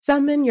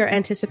Summon your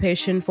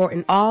anticipation for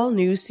an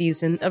all-new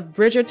season of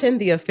Bridgerton,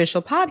 the official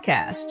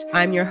podcast.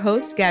 I'm your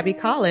host, Gabby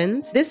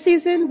Collins. This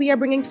season, we are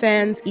bringing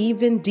fans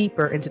even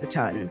deeper into the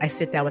ton. I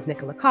sit down with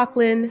Nicola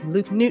Coughlan,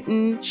 Luke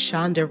Newton,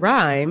 Shonda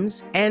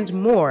Rhimes, and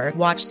more.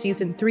 Watch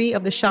Season 3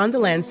 of the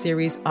Shondaland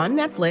series on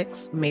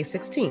Netflix, May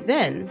 16th.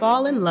 Then,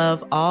 fall in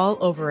love all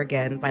over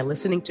again by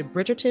listening to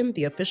Bridgerton,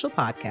 the official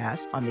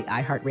podcast on the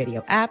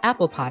iHeartRadio app,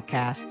 Apple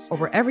Podcasts, or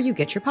wherever you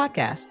get your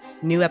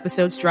podcasts. New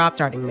episodes drop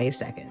starting May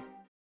 2nd.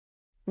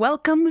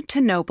 Welcome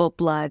to Noble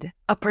Blood,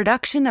 a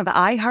production of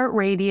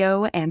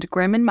iHeartRadio and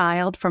Grim and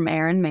Mild from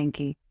Aaron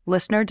Mahnke.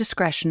 Listener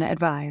discretion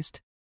advised.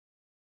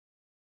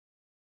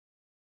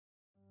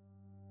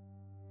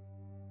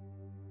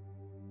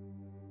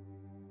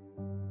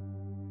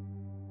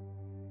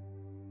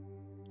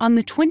 On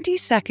the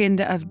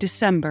 22nd of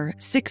December,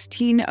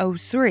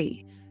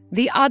 1603,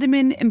 the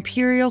Ottoman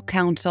Imperial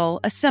Council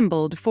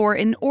assembled for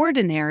an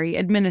ordinary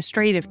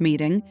administrative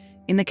meeting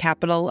in the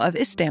capital of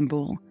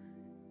Istanbul.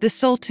 The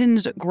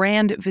Sultan's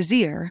Grand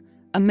Vizier,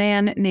 a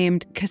man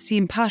named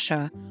Qasim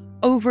Pasha,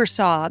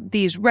 oversaw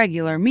these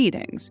regular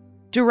meetings,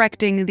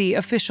 directing the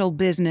official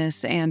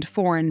business and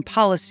foreign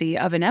policy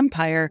of an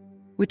empire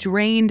which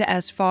reigned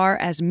as far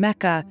as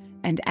Mecca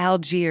and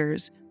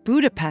Algiers,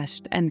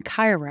 Budapest and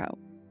Cairo.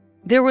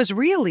 There was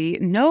really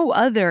no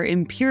other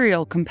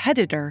imperial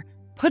competitor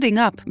putting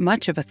up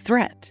much of a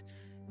threat.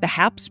 The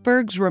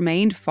Habsburgs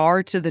remained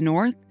far to the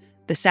north,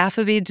 the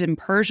Safavids in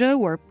Persia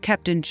were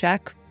kept in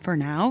check for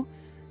now,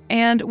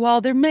 and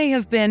while there may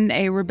have been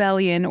a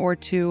rebellion or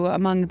two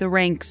among the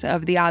ranks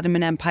of the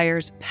Ottoman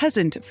Empire's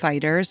peasant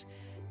fighters,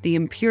 the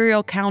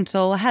Imperial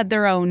Council had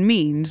their own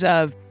means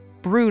of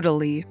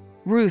brutally,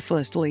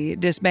 ruthlessly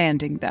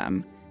disbanding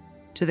them.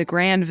 To the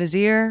Grand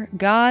Vizier,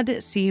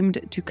 God seemed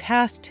to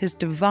cast his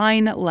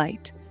divine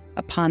light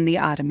upon the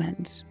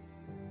Ottomans.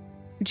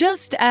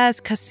 Just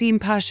as Qasim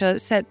Pasha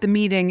set the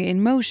meeting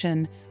in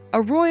motion,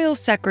 a royal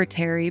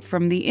secretary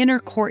from the inner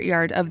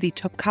courtyard of the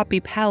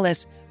Topkapi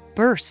Palace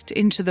burst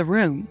into the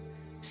room.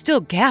 Still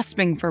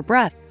gasping for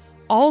breath,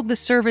 all the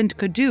servant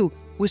could do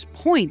was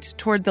point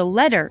toward the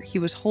letter he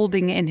was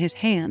holding in his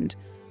hand,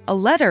 a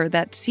letter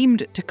that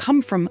seemed to come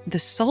from the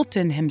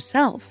Sultan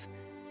himself.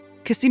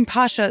 Qasim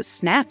Pasha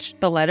snatched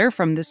the letter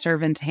from the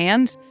servant's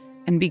hands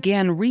and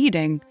began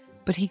reading,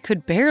 but he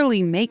could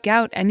barely make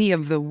out any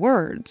of the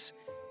words.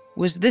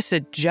 Was this a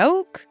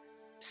joke?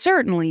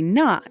 Certainly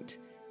not.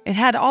 It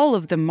had all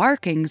of the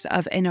markings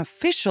of an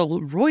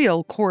official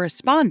royal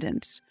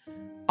correspondence.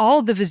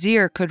 All the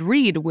vizier could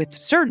read with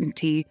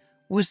certainty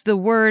was the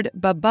word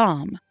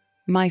Babam,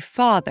 my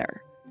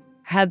father.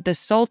 Had the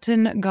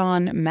Sultan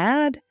gone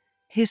mad?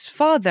 His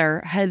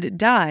father had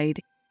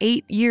died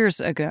 8 years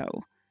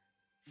ago.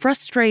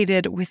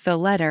 Frustrated with the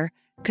letter,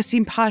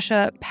 Qasim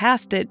Pasha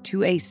passed it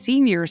to a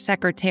senior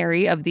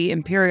secretary of the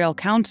Imperial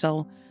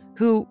Council,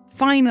 who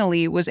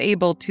finally was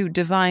able to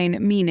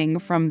divine meaning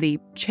from the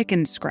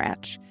chicken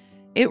scratch.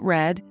 It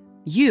read,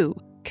 "You,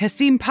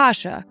 Qasim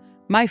Pasha,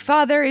 my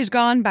father is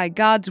gone by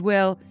God's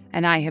will,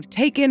 and I have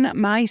taken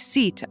my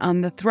seat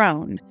on the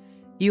throne.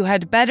 You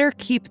had better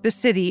keep the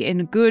city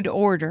in good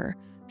order.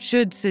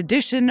 Should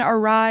sedition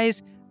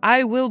arise,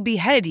 I will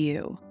behead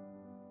you."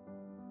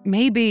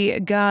 Maybe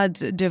God's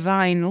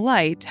divine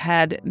light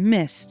had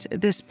missed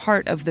this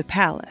part of the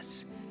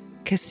palace.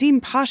 Qasim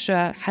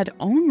Pasha had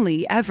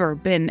only ever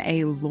been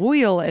a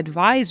loyal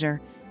advisor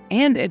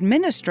and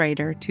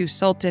administrator to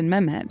Sultan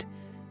Mehmed.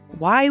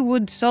 Why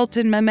would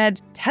Sultan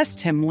Mehmed test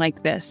him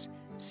like this,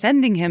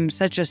 sending him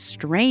such a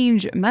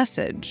strange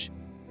message?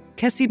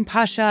 Qasim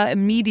Pasha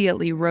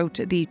immediately wrote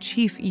the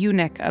chief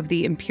eunuch of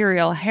the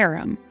imperial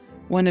harem,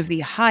 one of the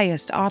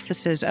highest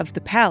offices of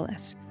the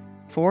palace,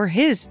 for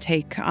his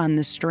take on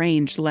the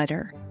strange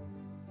letter.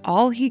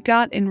 All he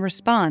got in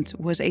response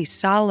was a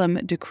solemn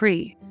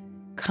decree: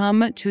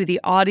 come to the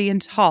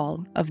audience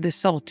hall of the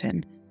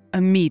Sultan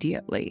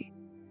immediately.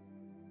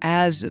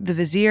 As the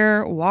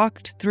vizier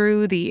walked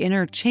through the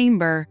inner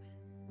chamber,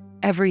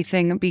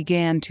 everything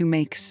began to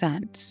make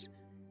sense.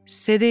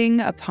 Sitting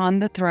upon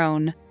the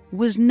throne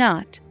was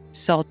not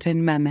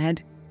Sultan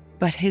Mehmed,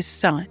 but his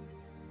son,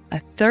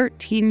 a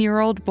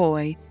 13-year-old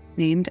boy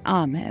named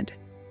Ahmed.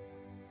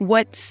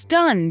 What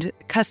stunned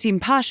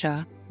Qasim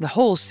Pasha, the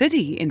whole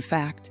city in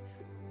fact,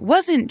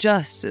 wasn't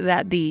just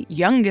that the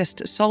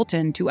youngest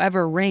sultan to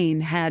ever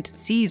reign had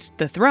seized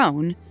the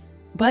throne,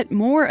 but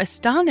more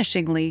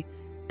astonishingly,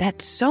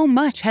 that so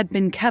much had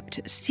been kept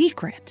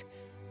secret.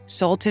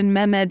 Sultan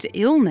Mehmed's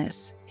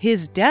illness,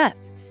 his death,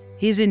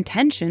 his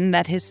intention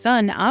that his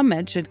son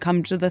Ahmed should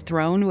come to the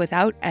throne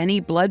without any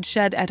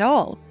bloodshed at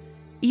all.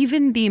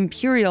 Even the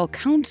Imperial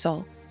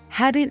Council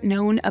hadn't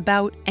known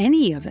about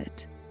any of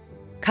it.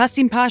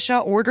 Qasim Pasha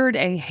ordered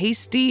a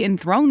hasty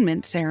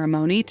enthronement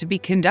ceremony to be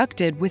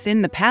conducted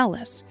within the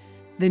palace.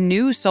 The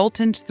new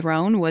sultan's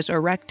throne was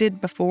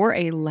erected before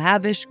a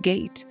lavish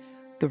gate.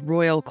 The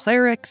royal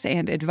clerics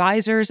and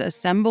advisors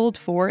assembled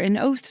for an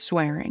oath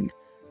swearing.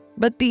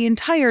 But the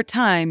entire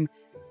time,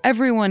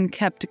 everyone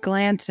kept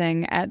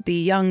glancing at the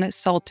young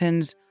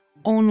sultan's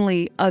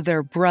only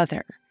other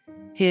brother.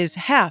 his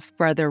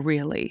half-brother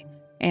really,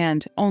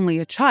 and only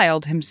a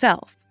child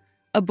himself,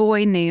 a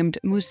boy named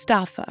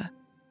Mustafa.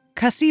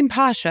 Qasim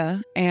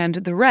Pasha and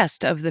the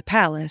rest of the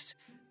palace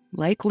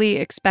likely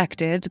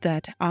expected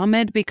that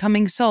Ahmed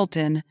becoming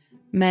sultan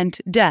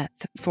meant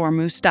death for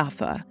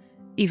Mustafa,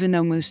 even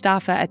though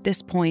Mustafa at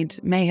this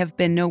point may have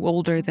been no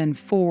older than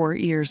 4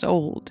 years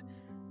old.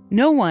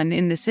 No one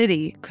in the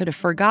city could have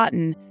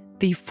forgotten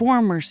the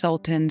former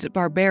sultan's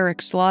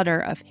barbaric slaughter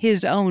of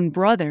his own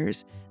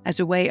brothers as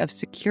a way of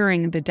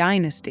securing the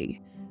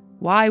dynasty.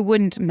 Why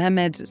wouldn't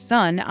Mehmed's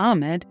son,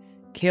 Ahmed,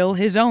 kill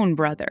his own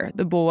brother,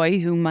 the boy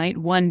who might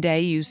one day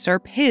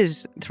usurp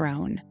his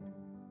throne?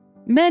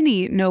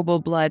 Many noble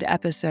blood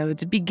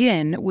episodes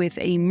begin with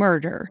a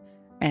murder.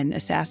 An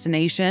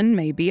assassination,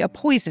 maybe a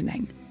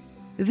poisoning.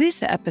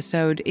 This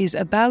episode is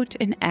about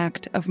an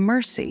act of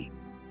mercy.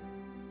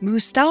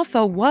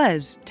 Mustafa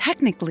was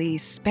technically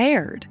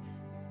spared.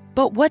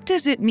 But what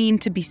does it mean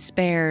to be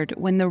spared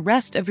when the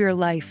rest of your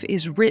life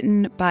is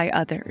written by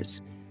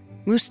others?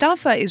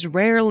 Mustafa is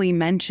rarely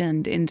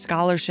mentioned in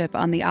scholarship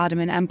on the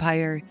Ottoman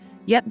Empire,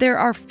 yet there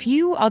are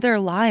few other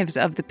lives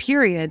of the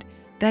period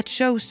that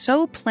show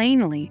so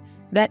plainly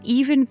that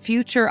even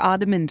future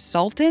Ottoman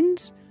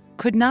sultans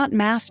could not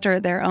master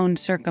their own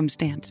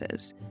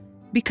circumstances.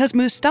 Because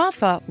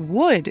Mustafa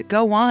would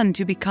go on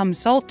to become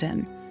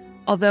sultan,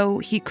 although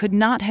he could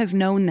not have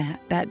known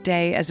that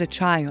day as a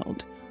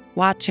child,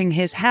 watching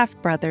his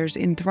half-brother's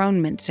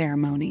enthronement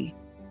ceremony.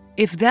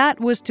 If that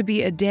was to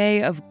be a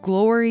day of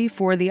glory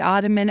for the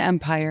Ottoman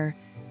Empire,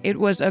 it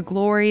was a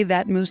glory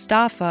that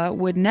Mustafa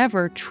would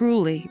never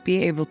truly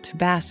be able to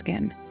bask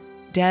in,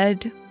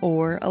 dead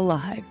or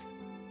alive.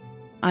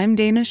 I'm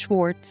Dana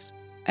Schwartz,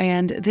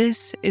 and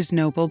this is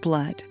Noble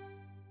Blood.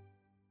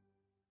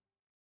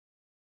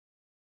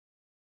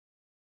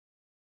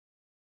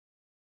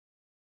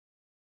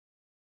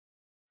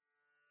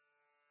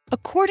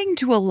 According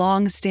to a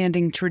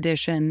long-standing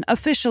tradition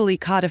officially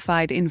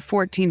codified in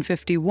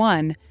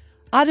 1451,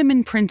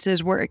 Ottoman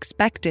princes were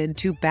expected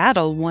to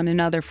battle one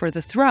another for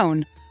the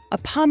throne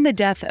upon the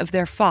death of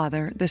their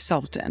father, the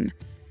Sultan.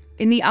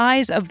 In the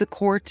eyes of the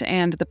court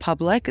and the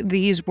public,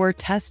 these were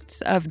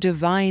tests of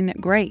divine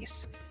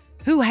grace.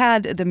 Who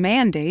had the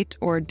mandate,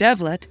 or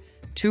devlet,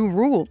 to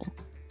rule?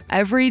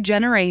 Every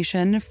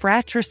generation,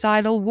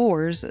 fratricidal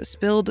wars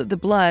spilled the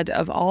blood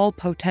of all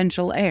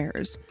potential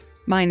heirs,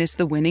 minus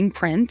the winning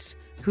prince,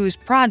 whose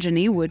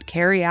progeny would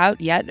carry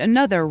out yet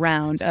another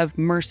round of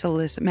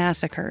merciless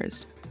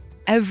massacres.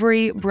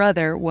 Every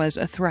brother was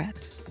a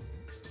threat.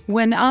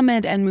 When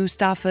Ahmed and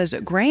Mustafa's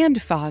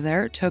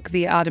grandfather took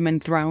the Ottoman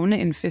throne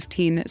in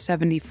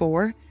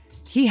 1574,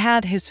 he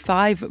had his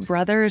 5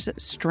 brothers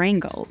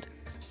strangled.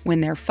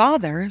 When their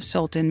father,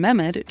 Sultan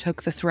Mehmed,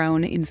 took the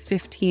throne in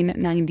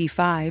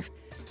 1595,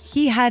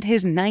 he had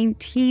his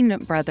 19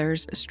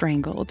 brothers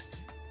strangled.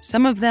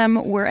 Some of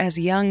them were as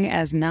young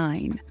as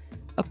 9.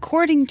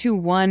 According to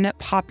one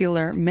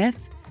popular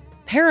myth,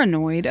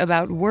 paranoid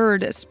about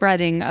word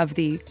spreading of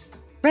the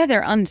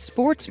rather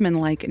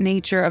unsportsmanlike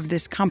nature of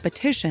this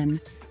competition,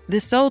 the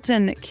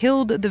Sultan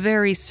killed the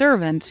very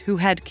servants who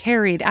had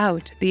carried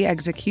out the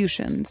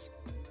executions.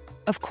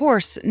 Of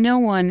course, no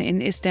one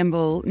in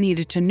Istanbul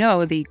needed to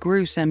know the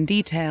gruesome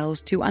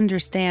details to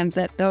understand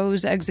that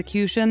those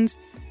executions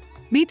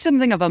made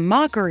something of a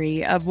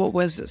mockery of what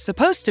was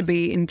supposed to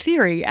be, in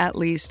theory at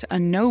least, a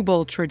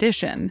noble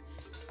tradition.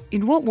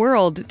 In what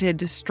world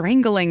did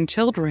strangling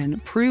children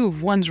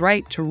prove one's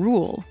right to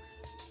rule?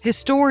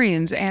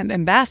 Historians and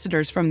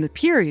ambassadors from the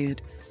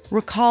period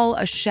recall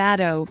a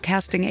shadow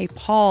casting a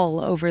pall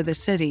over the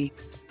city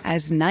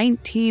as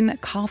 19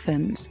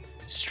 coffins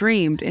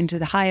streamed into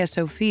the Hagia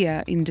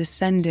Sophia in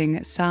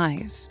descending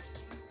size.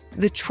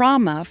 The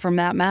trauma from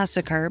that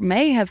massacre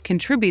may have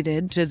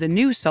contributed to the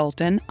new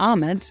Sultan,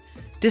 Ahmed's,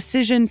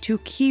 decision to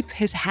keep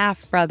his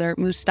half-brother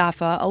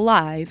Mustafa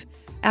alive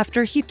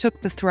after he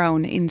took the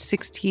throne in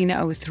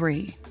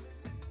 1603.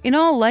 In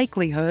all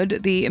likelihood,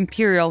 the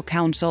Imperial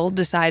Council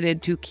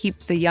decided to keep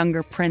the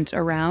younger prince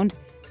around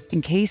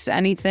in case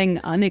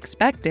anything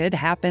unexpected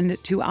happened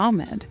to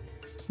Ahmed.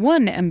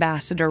 One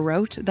ambassador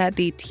wrote that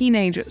the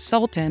teenage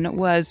sultan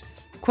was,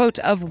 quote,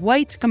 of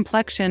white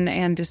complexion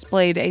and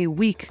displayed a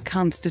weak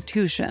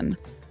constitution.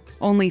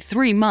 Only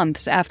 3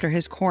 months after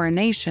his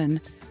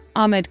coronation,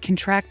 Ahmed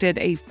contracted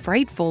a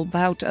frightful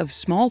bout of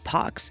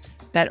smallpox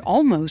that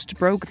almost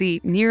broke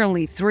the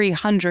nearly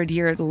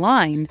 300-year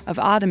line of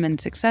Ottoman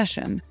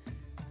succession.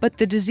 But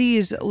the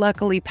disease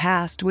luckily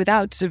passed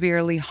without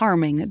severely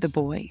harming the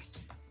boy.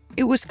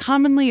 It was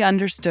commonly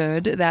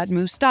understood that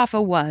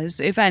Mustafa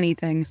was, if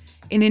anything,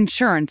 an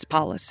insurance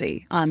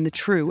policy on the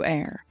true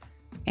heir.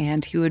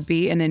 And he would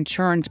be an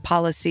insurance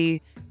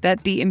policy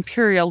that the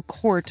imperial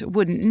court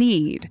wouldn't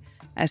need,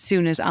 as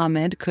soon as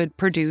Ahmed could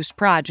produce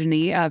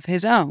progeny of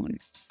his own.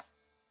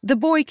 The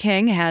boy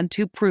king had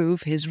to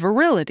prove his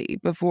virility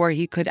before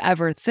he could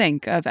ever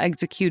think of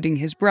executing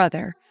his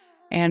brother,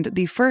 and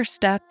the first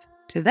step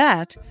to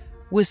that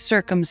was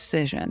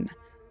circumcision.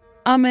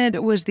 Ahmed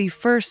was the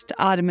first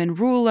Ottoman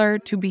ruler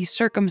to be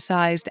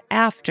circumcised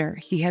after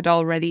he had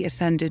already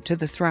ascended to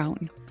the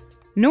throne.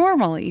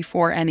 Normally,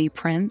 for any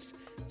prince,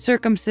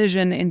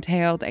 circumcision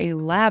entailed a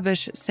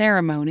lavish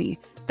ceremony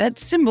that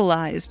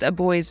symbolized a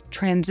boy's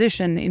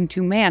transition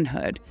into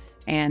manhood,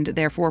 and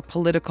therefore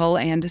political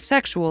and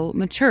sexual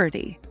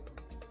maturity.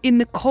 In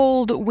the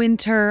cold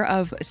winter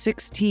of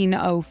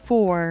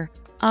 1604,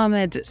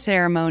 Ahmed's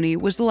ceremony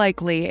was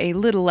likely a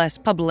little less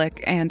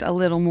public and a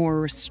little more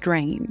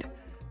restrained.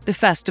 The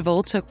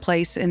festival took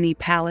place in the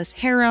palace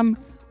harem,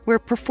 where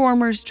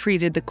performers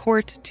treated the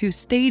court to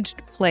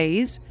staged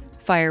plays,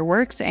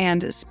 fireworks,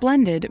 and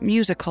splendid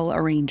musical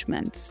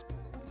arrangements.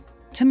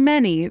 To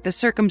many, the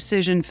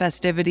circumcision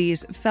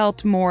festivities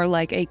felt more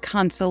like a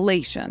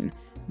consolation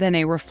than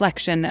a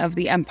reflection of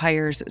the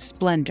empire's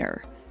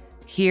splendor.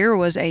 Here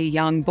was a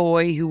young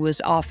boy who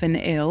was often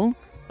ill,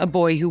 a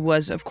boy who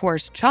was, of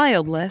course,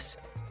 childless,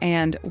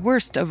 and,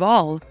 worst of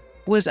all,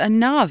 was a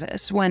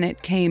novice when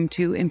it came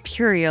to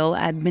imperial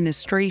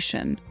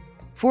administration.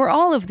 For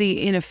all of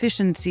the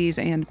inefficiencies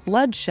and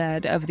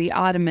bloodshed of the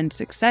Ottoman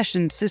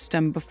succession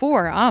system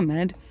before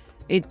Ahmed,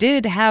 it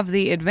did have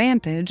the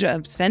advantage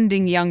of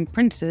sending young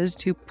princes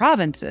to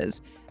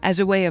provinces as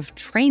a way of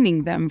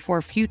training them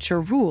for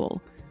future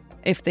rule,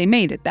 if they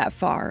made it that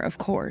far, of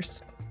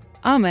course.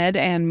 Ahmed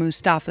and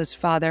Mustafa's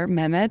father,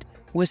 Mehmed,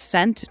 was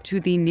sent to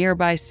the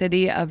nearby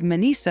city of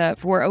Manisa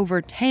for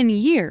over 10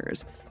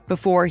 years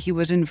before he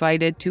was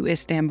invited to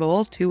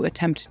Istanbul to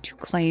attempt to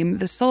claim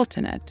the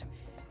Sultanate.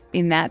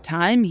 In that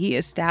time, he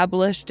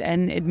established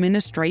an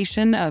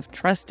administration of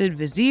trusted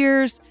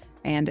viziers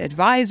and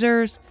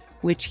advisors,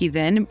 which he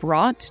then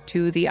brought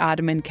to the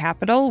Ottoman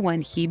capital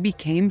when he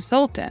became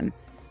Sultan.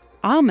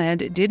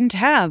 Ahmed didn't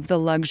have the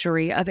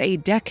luxury of a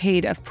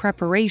decade of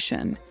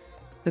preparation.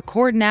 The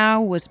court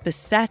now was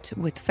beset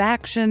with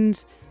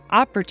factions,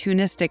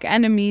 opportunistic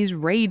enemies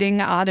raiding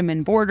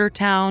Ottoman border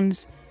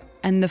towns,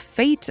 and the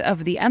fate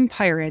of the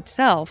empire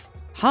itself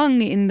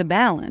hung in the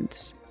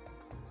balance.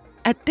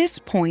 At this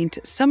point,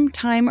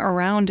 sometime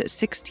around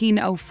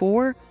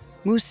 1604,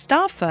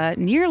 Mustafa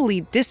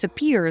nearly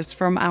disappears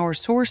from our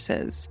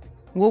sources.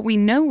 What we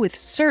know with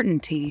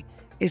certainty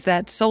is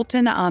that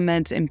Sultan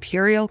Ahmed's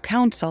imperial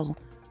council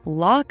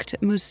locked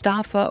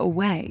Mustafa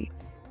away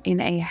in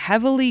a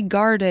heavily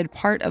guarded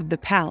part of the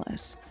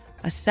palace,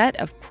 a set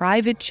of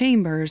private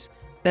chambers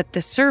that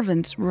the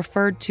servants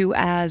referred to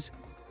as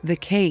the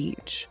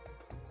cage.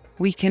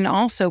 We can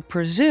also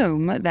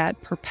presume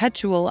that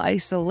perpetual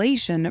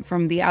isolation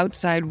from the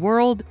outside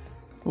world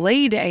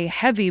laid a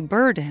heavy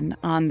burden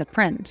on the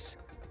prince.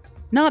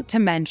 Not to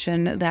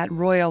mention that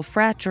royal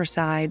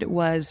fratricide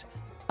was,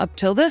 up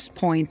till this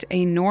point,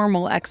 a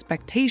normal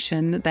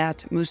expectation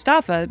that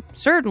Mustafa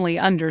certainly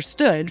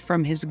understood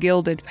from his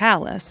gilded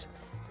palace.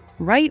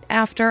 Right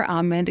after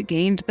Ahmed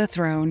gained the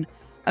throne,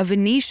 a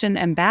Venetian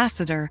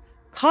ambassador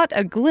caught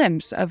a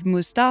glimpse of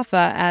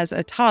Mustafa as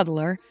a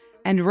toddler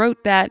and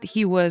wrote that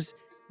he was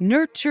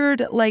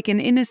nurtured like an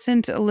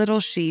innocent little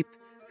sheep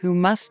who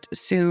must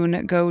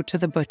soon go to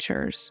the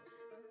butcher's.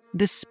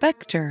 The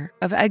specter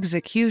of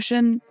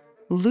execution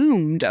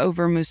loomed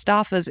over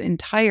Mustafa's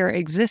entire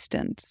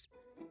existence.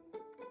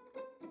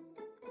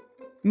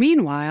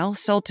 Meanwhile,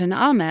 Sultan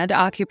Ahmed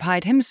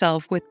occupied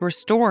himself with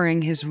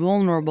restoring his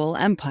vulnerable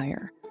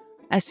empire,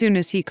 as soon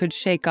as he could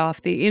shake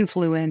off the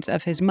influence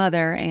of his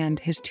mother and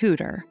his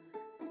tutor.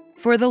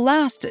 For the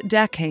last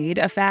decade,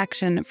 a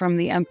faction from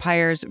the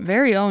empire's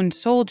very own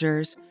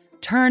soldiers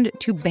turned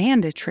to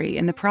banditry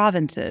in the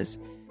provinces,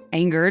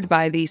 angered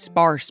by the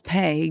sparse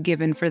pay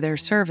given for their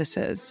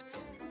services.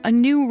 A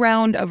new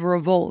round of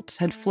revolts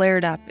had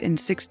flared up in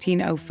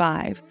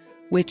 1605,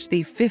 which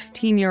the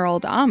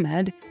 15-year-old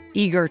Ahmed,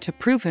 eager to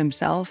prove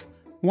himself,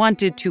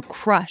 wanted to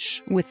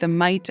crush with the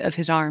might of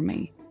his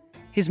army.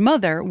 His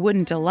mother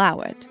wouldn't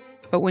allow it,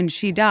 but when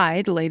she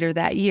died later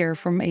that year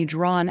from a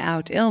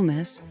drawn-out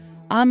illness,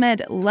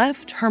 Ahmed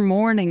left her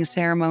mourning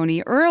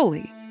ceremony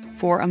early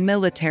for a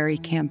military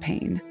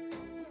campaign.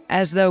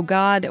 As though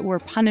God were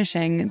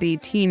punishing the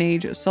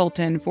teenage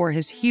sultan for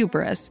his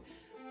hubris,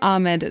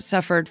 Ahmed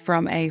suffered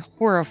from a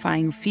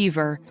horrifying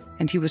fever,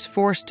 and he was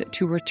forced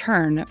to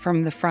return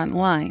from the front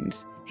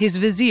lines. His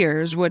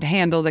viziers would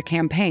handle the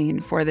campaign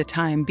for the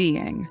time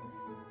being.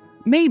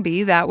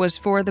 Maybe that was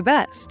for the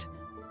best.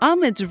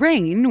 Ahmed's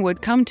reign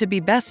would come to be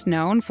best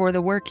known for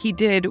the work he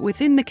did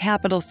within the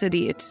capital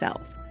city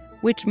itself,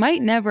 which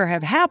might never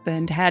have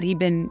happened had he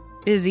been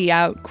busy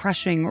out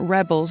crushing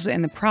rebels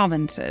in the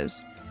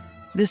provinces.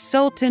 The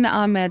Sultan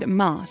Ahmed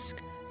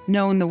Mosque,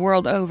 known the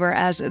world over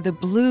as the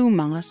Blue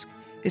Mosque,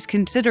 is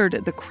considered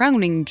the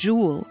crowning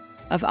jewel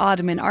of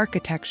Ottoman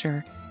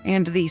architecture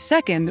and the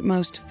second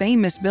most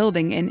famous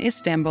building in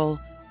Istanbul,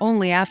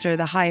 only after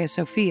the Hagia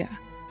Sophia.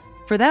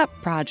 For that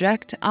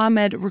project,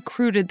 Ahmed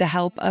recruited the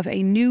help of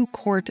a new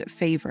court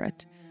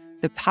favorite,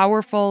 the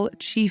powerful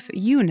chief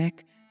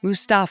eunuch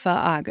Mustafa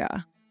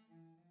Aga.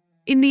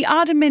 In the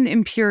Ottoman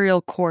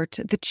imperial court,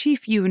 the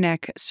chief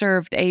eunuch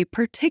served a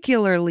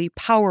particularly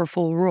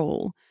powerful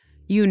role.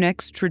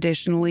 Eunuchs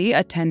traditionally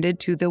attended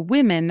to the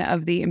women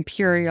of the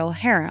imperial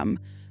harem,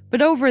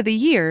 but over the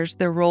years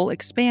their role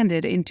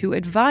expanded into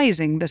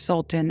advising the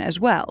sultan as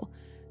well.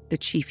 The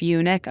chief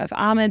eunuch of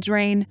Ahmed's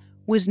reign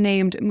was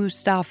named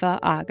Mustafa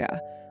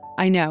Aga.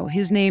 I know,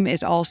 his name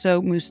is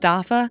also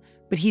Mustafa,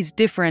 but he's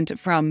different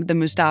from the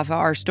Mustafa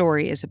our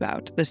story is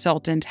about, the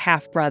sultan's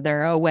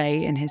half-brother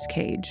away in his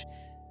cage.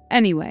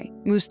 Anyway,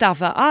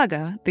 Mustafa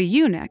Aga, the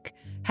eunuch,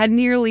 had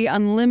nearly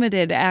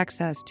unlimited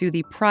access to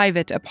the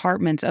private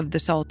apartments of the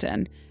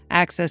sultan,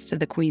 access to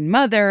the queen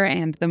mother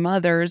and the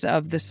mothers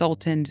of the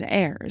sultan's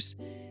heirs.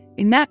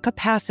 In that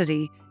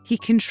capacity, he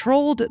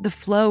controlled the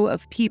flow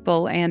of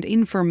people and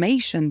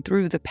information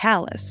through the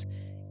palace,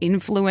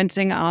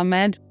 influencing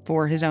Ahmed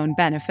for his own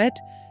benefit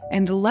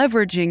and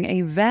leveraging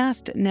a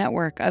vast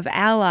network of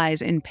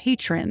allies and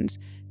patrons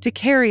to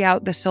carry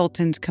out the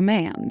sultan's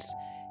commands.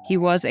 He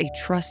was a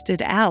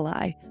trusted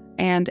ally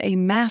and a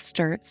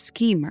master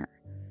schemer.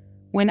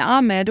 When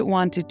Ahmed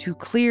wanted to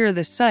clear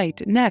the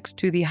site next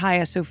to the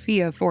Hagia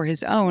Sophia for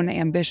his own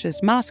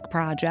ambitious mosque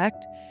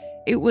project,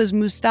 it was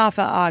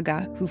Mustafa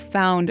Aga who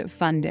found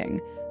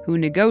funding, who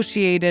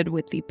negotiated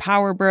with the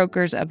power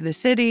brokers of the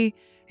city,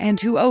 and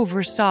who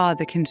oversaw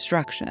the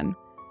construction.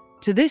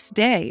 To this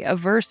day, a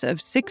verse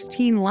of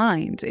 16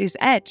 lines is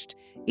etched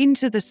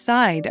into the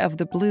side of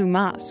the Blue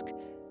Mosque.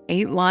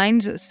 8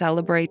 lines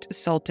celebrate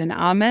Sultan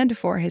Ahmed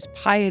for his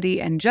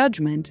piety and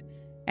judgment,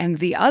 and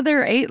the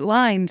other 8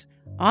 lines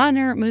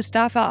honor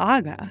Mustafa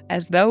Aga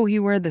as though he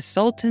were the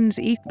Sultan's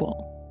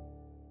equal.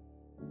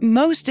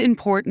 Most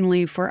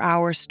importantly for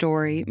our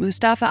story,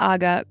 Mustafa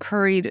Aga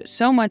curried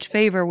so much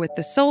favor with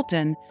the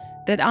Sultan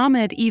that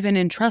Ahmed even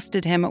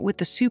entrusted him with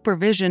the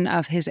supervision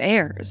of his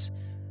heirs.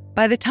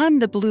 By the time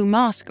the Blue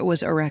Mosque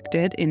was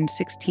erected in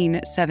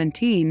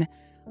 1617,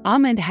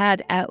 Ahmed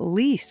had at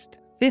least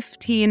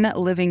 15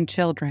 living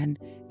children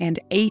and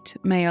 8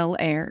 male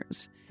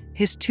heirs.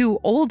 His 2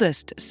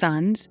 oldest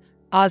sons,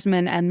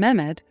 Osman and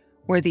Mehmed,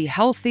 were the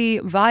healthy,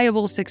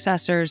 viable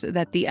successors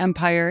that the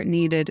empire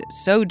needed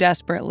so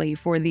desperately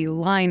for the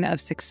line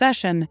of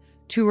succession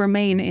to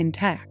remain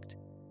intact.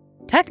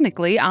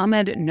 Technically,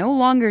 Ahmed no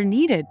longer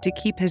needed to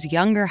keep his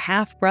younger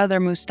half-brother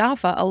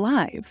Mustafa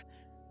alive.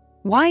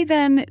 Why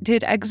then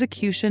did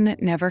execution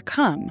never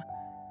come?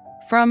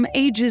 From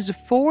ages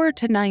 4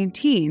 to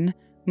 19,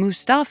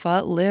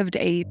 Mustafa lived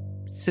a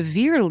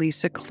severely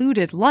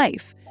secluded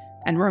life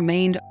and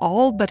remained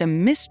all but a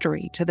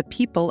mystery to the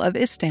people of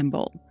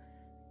Istanbul.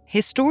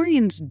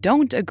 Historians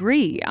don't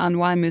agree on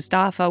why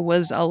Mustafa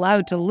was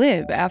allowed to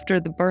live after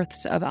the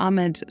births of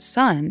Ahmed's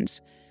sons,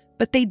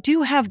 but they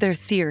do have their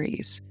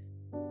theories.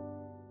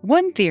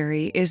 One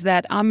theory is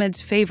that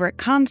Ahmed's favorite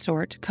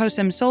consort,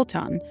 Kosem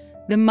Sultan,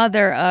 the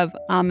mother of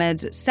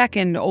Ahmed's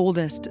second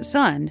oldest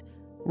son,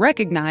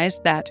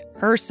 recognized that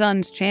her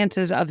son's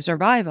chances of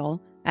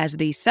survival as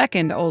the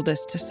second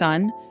oldest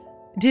son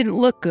didn't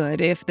look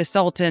good if the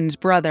Sultan's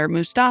brother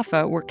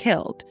Mustafa were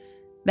killed.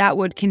 That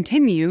would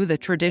continue the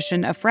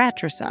tradition of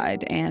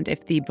fratricide, and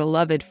if the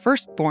beloved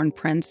firstborn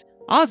prince,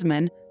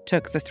 Osman,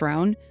 took the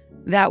throne,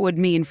 that would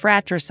mean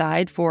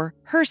fratricide for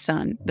her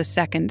son, the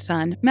second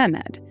son,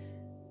 Mehmed.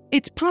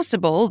 It's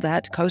possible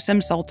that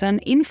Kosem Sultan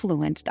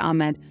influenced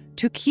Ahmed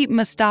to keep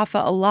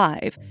Mustafa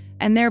alive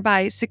and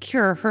thereby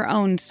secure her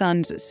own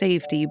son's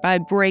safety by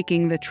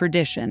breaking the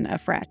tradition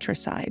of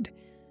fratricide.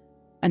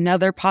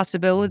 Another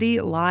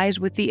possibility lies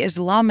with the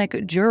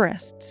Islamic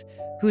jurists,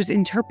 whose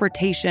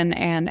interpretation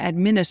and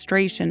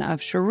administration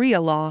of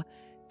Sharia law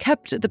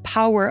kept the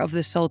power of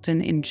the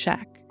Sultan in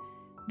check.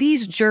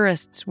 These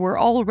jurists were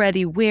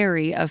already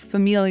wary of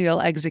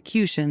familial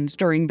executions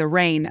during the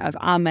reign of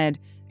Ahmed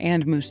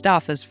and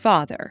Mustafa's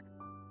father.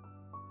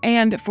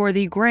 And for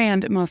the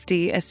Grand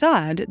Mufti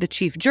Asad, the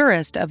chief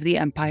jurist of the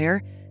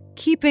empire,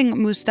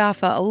 keeping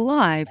Mustafa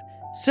alive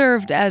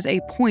served as a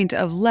point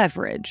of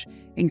leverage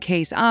in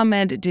case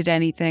Ahmed did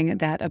anything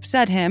that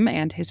upset him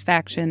and his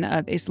faction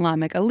of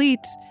Islamic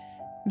elites.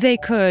 They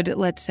could,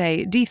 let's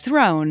say,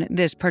 dethrone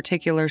this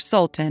particular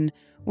sultan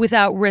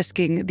without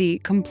risking the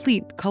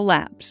complete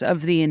collapse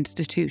of the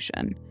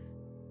institution.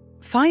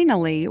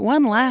 Finally,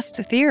 one last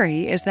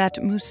theory is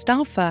that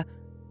Mustafa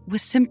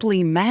was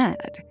simply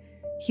mad.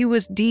 He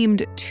was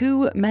deemed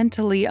too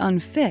mentally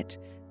unfit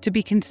to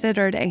be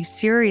considered a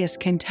serious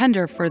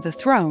contender for the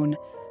throne,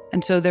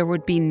 and so there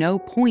would be no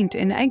point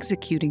in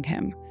executing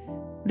him.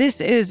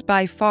 This is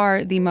by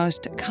far the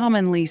most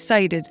commonly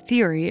cited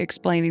theory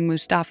explaining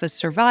Mustafa's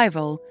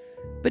survival,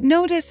 but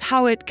notice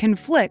how it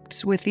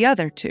conflicts with the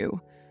other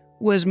two.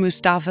 Was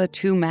Mustafa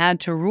too mad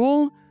to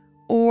rule,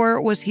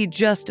 or was he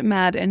just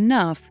mad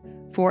enough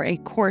for a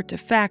court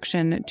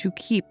faction to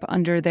keep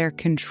under their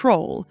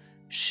control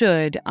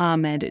should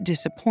Ahmed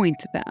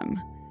disappoint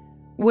them?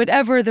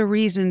 Whatever the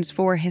reasons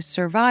for his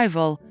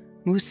survival,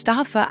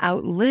 Mustafa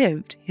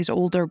outlived his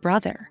older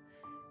brother.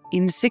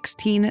 In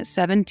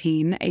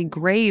 1617, a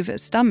grave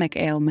stomach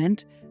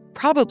ailment,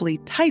 probably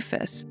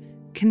typhus,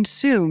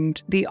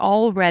 consumed the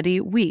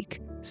already weak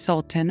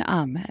Sultan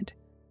Ahmed.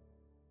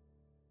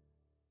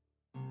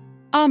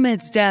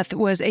 Ahmed's death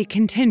was a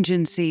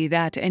contingency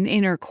that an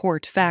inner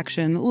court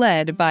faction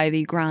led by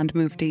the Grand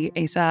Mufti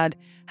Asad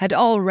had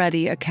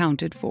already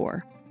accounted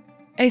for.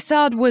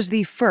 Asad was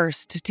the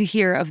first to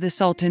hear of the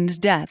Sultan's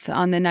death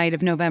on the night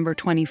of November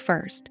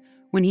 21st,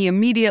 when he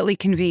immediately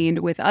convened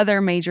with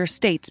other major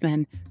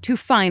statesmen to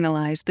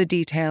finalize the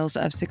details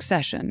of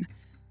succession.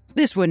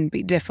 This wouldn't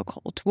be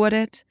difficult, would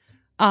it?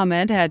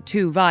 Ahmed had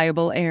 2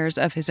 viable heirs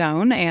of his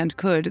own and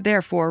could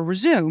therefore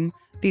resume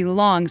the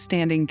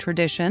long-standing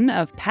tradition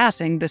of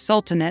passing the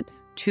sultanate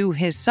to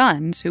his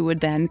sons, who would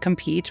then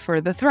compete for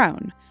the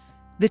throne.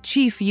 The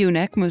chief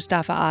eunuch,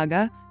 Mustafa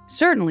Aga,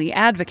 certainly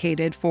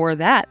advocated for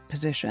that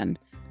position.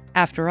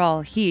 After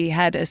all, he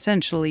had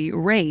essentially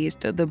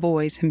raised the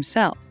boys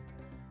himself.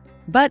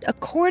 But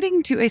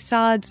according to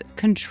Asad's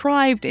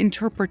contrived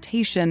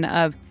interpretation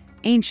of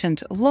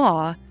ancient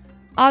law,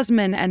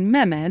 Osman and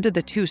Mehmed,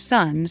 the 2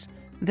 sons,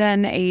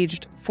 then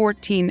aged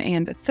 14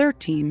 and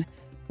 13,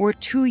 were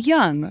too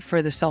young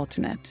for the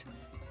Sultanate.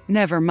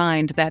 Never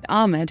mind that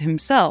Ahmed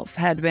himself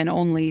had been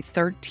only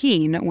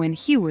 13 when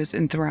he was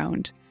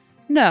enthroned.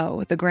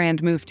 No, the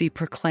Grand Mufti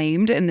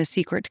proclaimed in the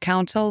secret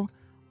council,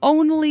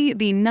 only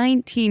the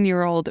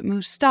 19-year-old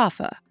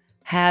Mustafa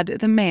had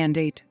the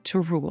mandate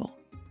to rule.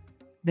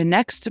 The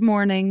next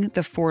morning,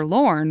 the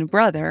forlorn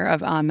brother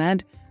of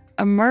Ahmed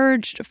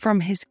emerged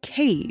from his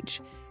cage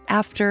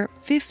after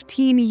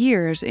 15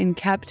 years in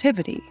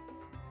captivity.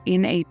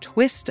 In a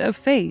twist of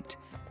fate,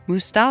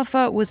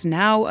 Mustafa was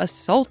now a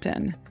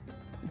sultan,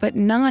 but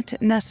not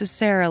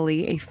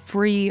necessarily a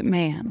free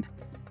man.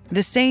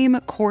 The same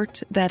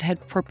court that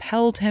had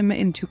propelled him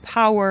into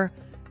power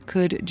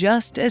could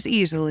just as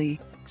easily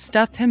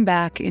stuff him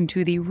back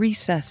into the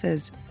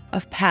recesses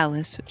of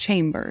palace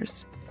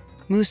chambers.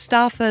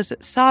 Mustafa's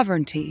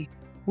sovereignty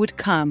would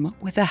come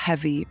with a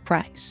heavy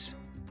price.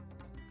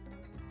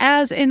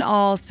 As in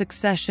all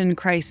succession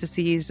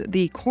crises,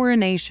 the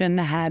coronation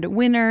had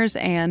winners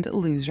and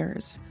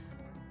losers.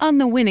 On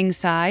the winning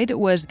side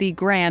was the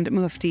Grand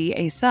Mufti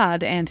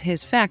Asad and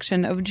his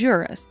faction of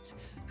jurists,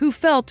 who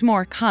felt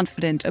more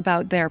confident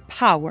about their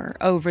power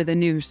over the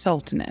new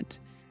sultanate.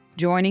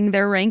 Joining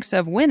their ranks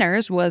of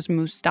winners was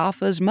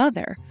Mustafa's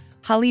mother,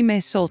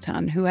 Halime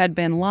Sultan, who had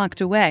been locked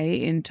away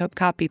in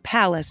Topkapi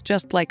Palace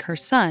just like her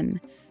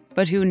son,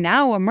 but who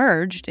now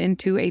emerged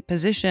into a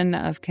position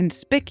of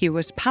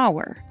conspicuous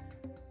power.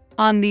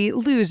 On the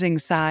losing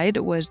side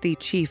was the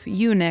chief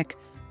eunuch,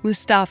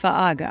 Mustafa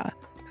Aga,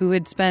 who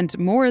had spent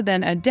more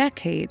than a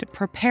decade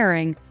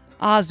preparing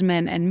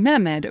Osman and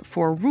Mehmed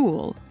for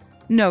rule,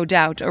 no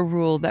doubt a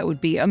rule that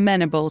would be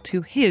amenable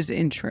to his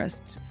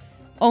interests,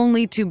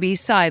 only to be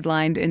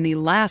sidelined in the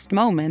last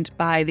moment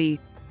by the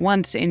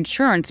once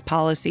insurance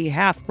policy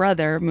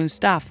half-brother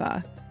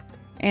Mustafa.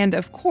 And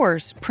of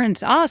course,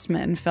 Prince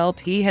Osman felt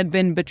he had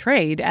been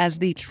betrayed as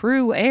the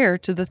true heir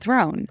to the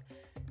throne.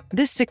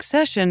 This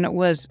succession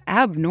was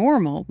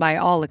abnormal by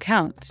all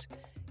accounts.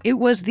 It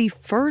was the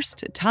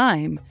first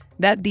time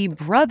that the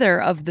brother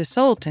of the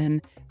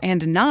Sultan,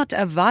 and not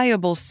a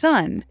viable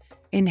son,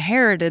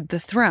 inherited the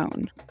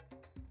throne.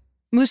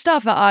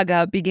 Mustafa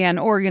Aga began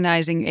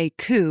organizing a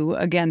coup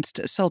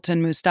against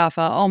Sultan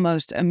Mustafa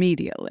almost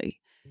immediately.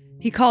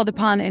 He called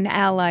upon an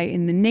ally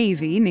in the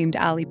navy named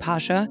Ali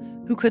Pasha,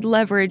 who could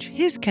leverage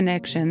his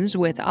connections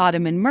with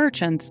Ottoman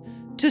merchants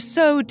to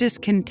sow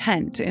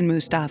discontent in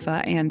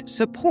Mustafa and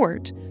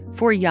support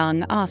for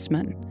young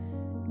Osman.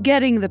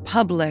 Getting the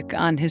public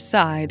on his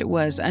side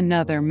was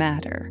another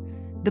matter.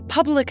 The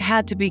public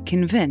had to be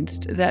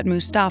convinced that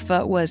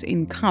Mustafa was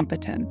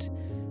incompetent.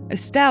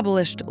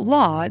 Established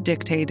law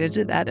dictated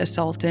that a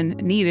sultan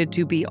needed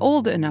to be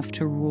old enough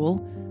to rule,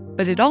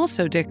 but it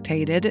also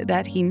dictated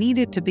that he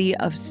needed to be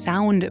of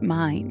sound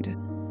mind.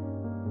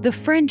 The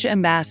French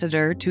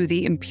ambassador to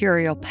the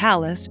imperial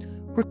palace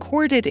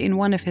recorded in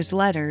one of his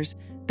letters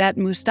that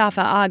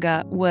Mustafa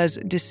Aga was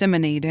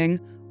disseminating,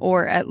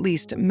 or at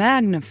least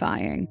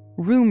magnifying,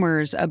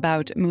 rumors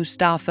about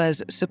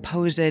Mustafa's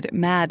supposed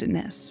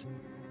madness.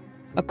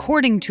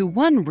 According to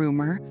one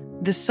rumor,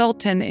 the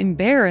Sultan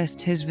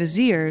embarrassed his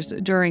viziers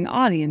during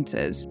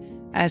audiences,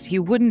 as he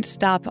wouldn't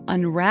stop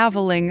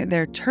unraveling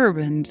their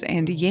turbans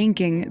and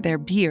yanking their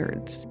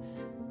beards.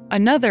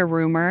 Another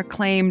rumor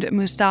claimed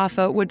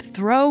Mustafa would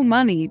throw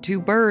money to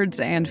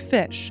birds and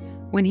fish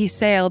when he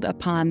sailed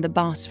upon the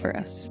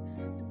Bosphorus.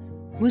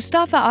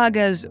 Mustafa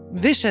Aga's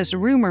vicious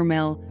rumor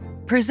mill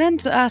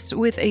presents us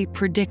with a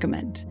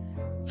predicament.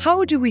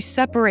 How do we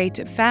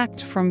separate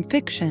fact from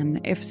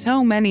fiction if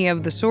so many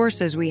of the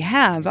sources we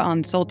have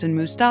on Sultan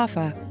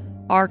Mustafa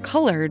are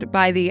colored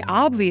by the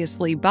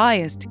obviously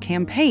biased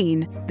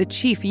campaign the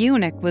chief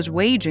eunuch was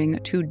waging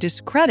to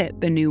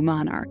discredit the new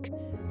monarch?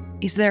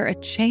 Is there a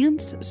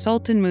chance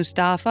Sultan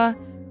Mustafa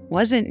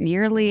wasn't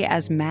nearly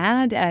as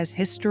mad as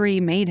history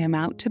made him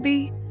out to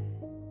be?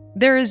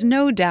 There is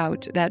no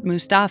doubt that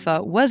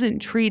Mustafa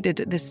wasn't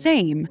treated the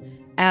same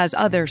as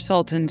other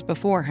sultans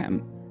before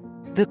him.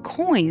 The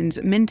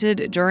coins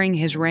minted during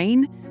his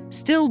reign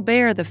still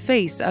bear the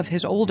face of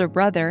his older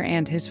brother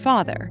and his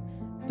father,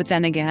 But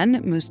then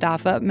again,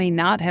 Mustafa may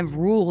not have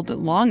ruled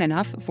long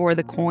enough for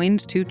the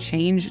coins to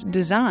change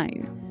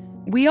design.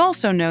 We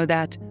also know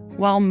that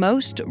while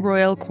most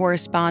royal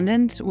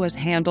correspondence was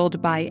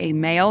handled by a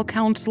male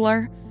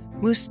counselor,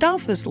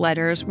 Mustafa's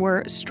letters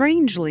were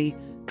strangely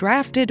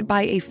drafted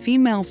by a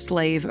female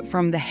slave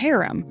from the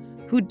harem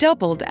who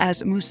doubled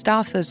as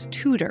Mustafa's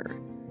tutor.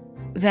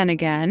 Then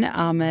again,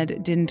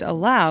 Ahmed didn't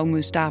allow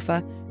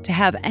Mustafa to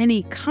have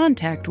any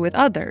contact with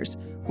others,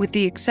 with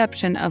the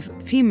exception of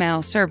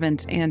female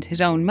servants and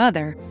his own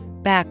mother,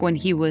 back when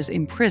he was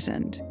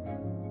imprisoned.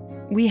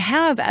 We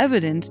have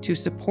evidence to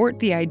support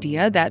the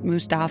idea that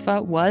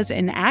Mustafa was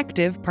an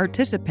active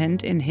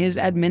participant in his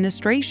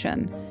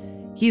administration.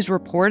 He's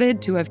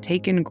reported to have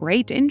taken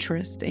great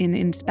interest in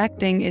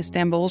inspecting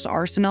Istanbul's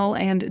arsenal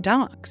and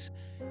docks.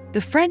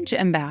 The French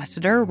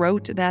ambassador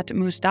wrote that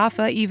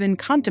Mustafa even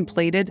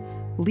contemplated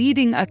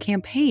leading a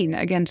campaign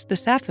against the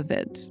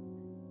Safavids.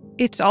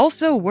 It's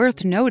also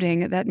worth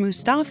noting that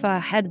Mustafa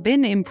had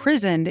been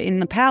imprisoned in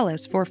the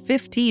palace for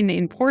 15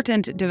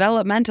 important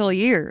developmental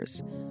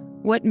years.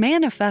 What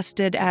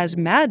manifested as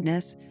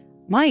madness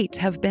might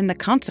have been the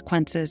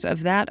consequences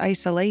of that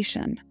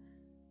isolation.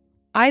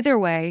 Either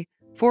way,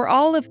 for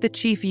all of the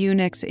chief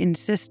eunuch's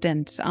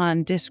insistence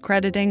on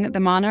discrediting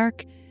the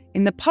monarch,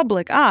 in the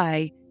public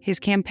eye, his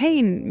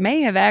campaign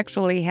may have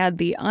actually had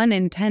the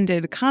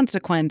unintended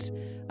consequence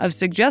of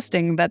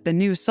suggesting that the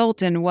new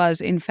sultan was,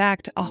 in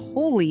fact, a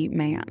holy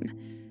man.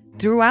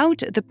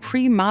 Throughout the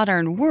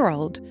pre-modern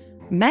world,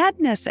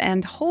 madness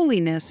and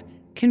holiness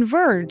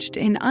converged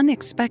in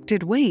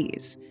unexpected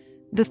ways.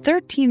 The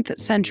 13th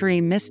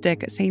century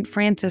mystic St.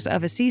 Francis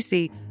of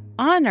Assisi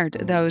honored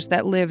those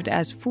that lived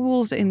as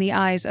fools in the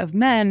eyes of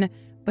men,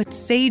 but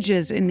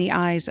sages in the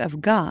eyes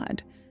of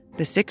God.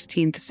 The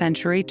 16th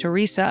century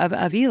Teresa of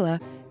Avila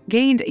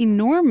gained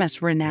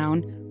enormous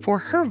renown for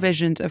her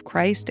visions of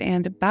Christ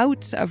and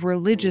bouts of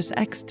religious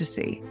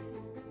ecstasy.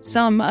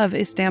 Some of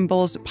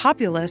Istanbul's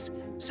populace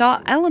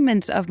saw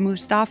elements of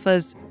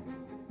Mustafa's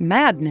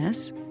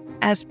madness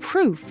as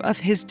proof of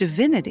his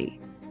divinity.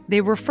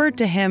 They referred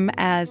to him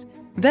as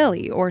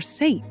Veli or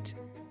Saint.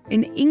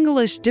 An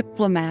English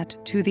diplomat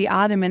to the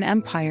Ottoman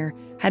Empire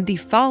had the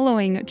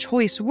following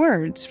choice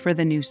words for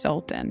the new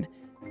sultan: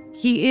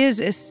 "He is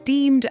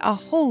esteemed a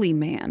holy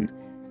man,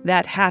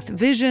 that hath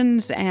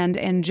visions and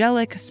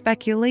angelic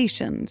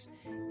speculations,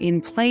 in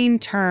plain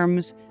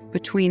terms,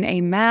 between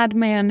a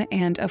madman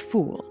and a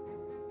fool."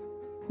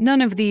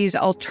 None of these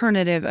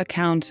alternative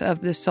accounts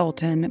of the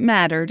Sultan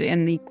mattered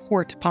in the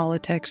court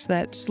politics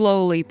that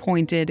slowly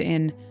pointed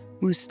in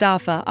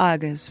Mustafa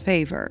Aga's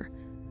favor.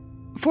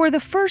 For the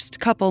first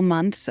couple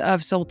months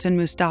of Sultan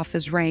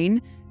Mustafa's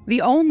reign,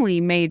 the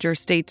only major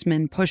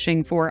statesman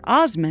pushing for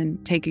Osman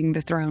taking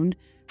the throne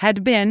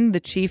had been the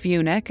chief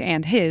eunuch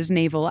and his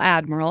naval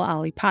admiral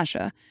Ali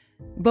Pasha.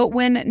 But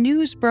when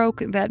news broke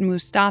that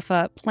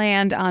Mustafa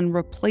planned on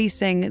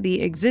replacing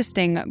the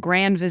existing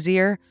Grand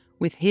Vizier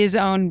with his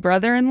own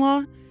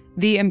brother-in-law,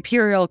 the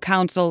Imperial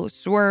Council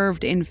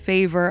swerved in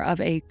favor of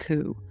a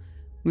coup.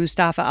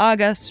 Mustafa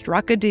Aga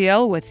struck a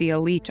deal with the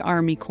elite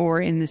army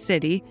corps in the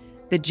city,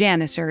 the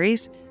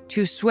Janissaries,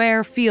 to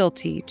swear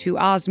fealty to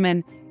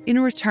Osman in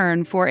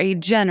return for a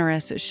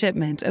generous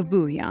shipment of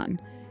bullion.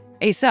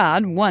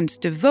 Asad, once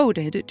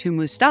devoted to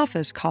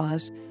Mustafa's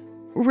cause,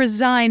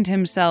 resigned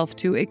himself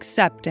to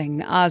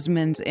accepting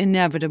Osman's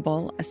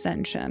inevitable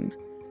ascension.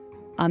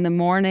 On the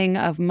morning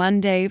of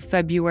Monday,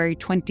 February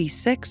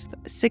 26,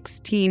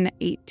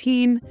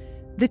 1618,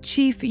 the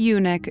chief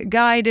eunuch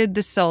guided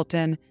the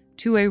Sultan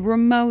to a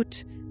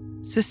remote,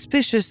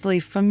 suspiciously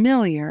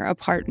familiar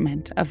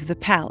apartment of the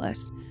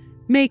palace,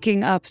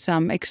 making up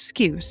some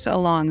excuse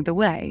along the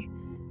way.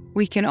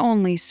 We can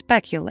only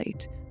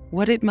speculate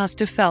what it must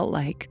have felt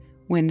like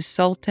when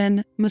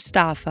Sultan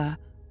Mustafa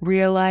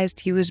realized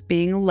he was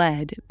being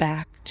led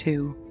back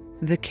to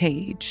the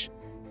cage.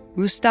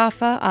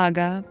 Mustafa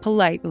Aga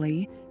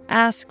politely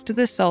asked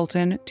the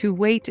Sultan to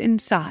wait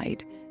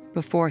inside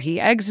before he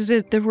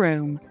exited the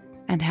room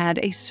and had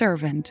a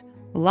servant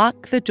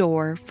lock the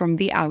door from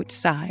the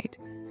outside.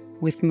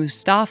 With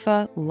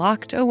Mustafa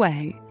locked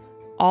away,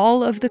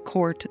 all of the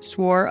court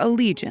swore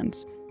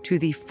allegiance to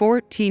the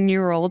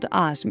 14-year-old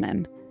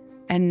Osman,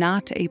 and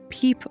not a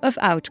peep of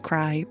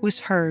outcry was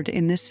heard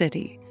in the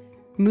city.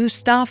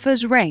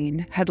 Mustafa's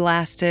reign had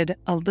lasted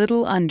a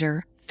little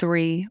under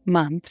 3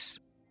 months.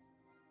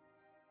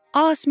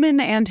 Osman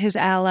and his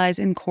allies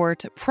in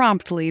court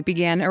promptly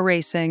began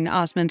erasing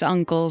Osman's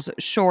uncle's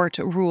short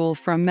rule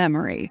from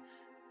memory.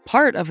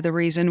 Part of the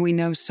reason we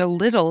know so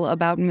little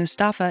about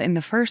Mustafa in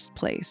the first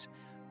place.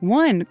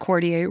 One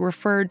courtier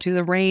referred to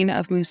the reign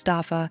of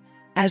Mustafa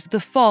as the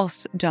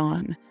false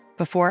dawn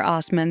before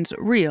Osman's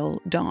real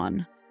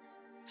dawn.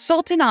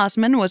 Sultan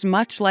Osman was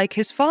much like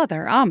his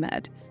father,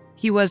 Ahmed.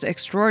 He was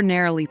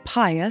extraordinarily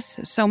pious,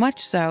 so much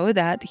so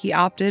that he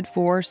opted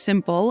for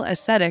simple,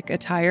 ascetic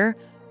attire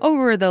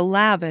over the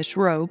lavish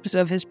robes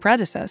of his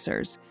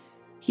predecessors.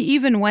 He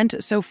even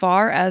went so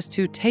far as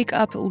to take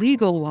up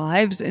legal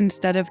wives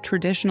instead of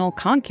traditional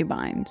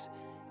concubines.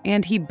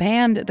 and he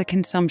banned the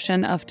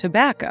consumption of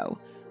tobacco,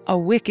 a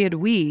wicked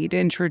weed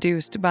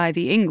introduced by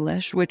the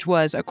English, which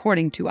was,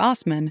 according to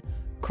Osman,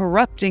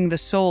 corrupting the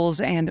souls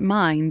and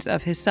minds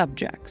of his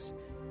subjects.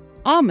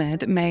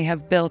 Ahmed may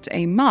have built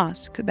a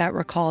mosque that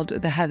recalled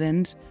the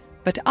heavens,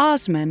 but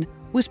Osman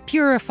was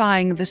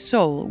purifying the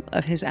soul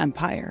of his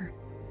empire.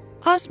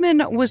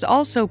 Osman was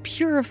also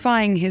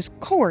purifying his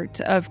court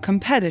of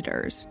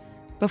competitors.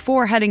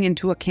 Before heading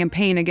into a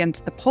campaign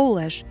against the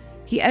Polish,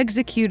 he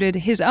executed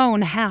his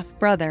own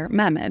half-brother,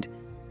 Mehmed.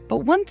 But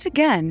once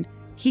again,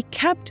 he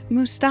kept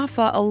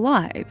Mustafa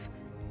alive,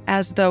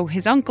 as though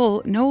his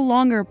uncle no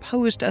longer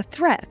posed a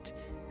threat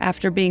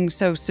after being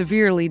so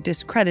severely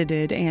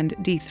discredited and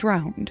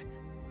dethroned.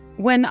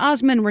 When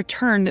Osman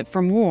returned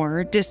from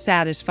war,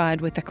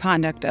 dissatisfied with the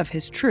conduct of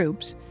his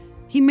troops,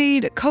 he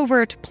made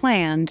covert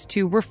plans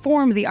to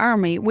reform the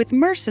army with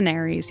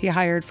mercenaries he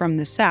hired from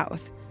the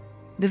south,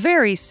 the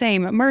very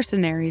same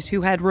mercenaries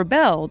who had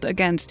rebelled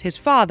against his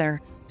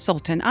father,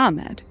 Sultan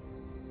Ahmed.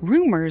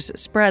 Rumors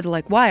spread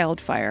like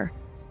wildfire,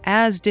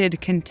 as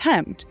did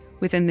contempt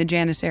within the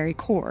Janissary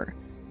corps.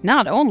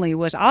 Not only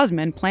was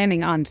Osman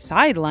planning on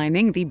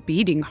sidelining the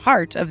beating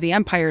heart of the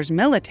empire's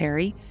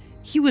military,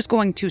 he was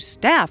going to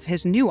staff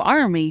his new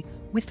army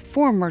with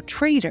former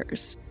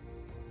traitors.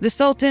 The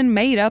Sultan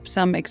made up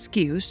some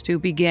excuse to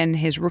begin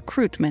his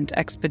recruitment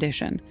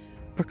expedition,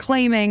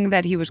 proclaiming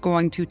that he was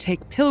going to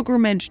take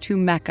pilgrimage to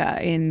Mecca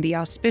in the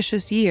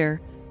auspicious year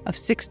of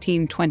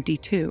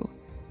 1622.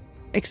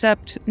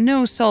 Except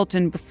no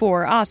sultan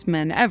before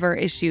Osman ever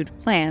issued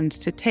plans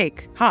to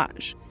take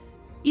Hajj.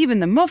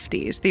 Even the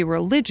muftis, the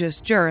religious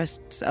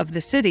jurists of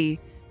the city,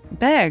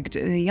 begged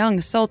the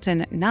young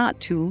sultan not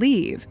to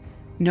leave,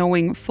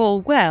 knowing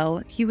full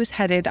well he was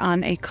headed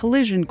on a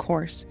collision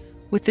course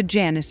with the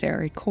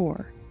Janissary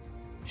corps.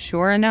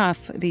 Sure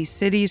enough, the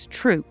city's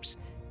troops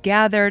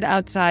gathered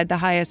outside the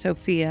Hagia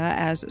Sophia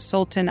as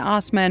Sultan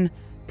Osman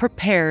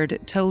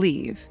prepared to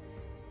leave.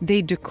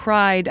 They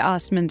decried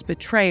Osman's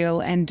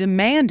betrayal and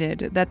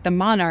demanded that the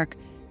monarch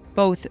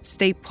both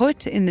stay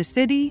put in the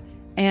city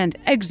and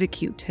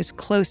execute his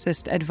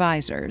closest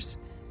advisors.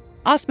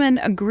 Osman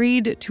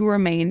agreed to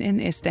remain in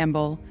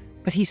Istanbul,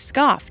 but he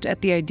scoffed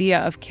at the idea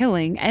of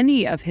killing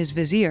any of his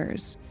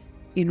viziers.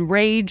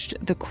 Enraged,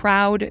 the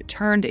crowd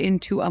turned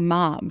into a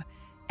mob,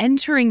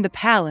 entering the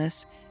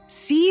palace,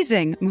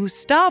 seizing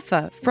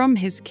Mustafa from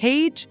his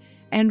cage,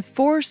 and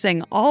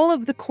forcing all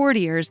of the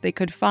courtiers they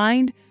could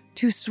find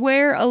to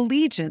swear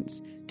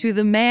allegiance to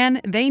the man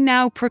they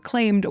now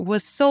proclaimed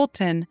was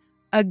Sultan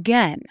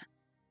again.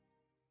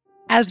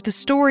 As the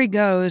story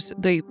goes,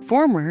 the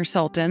former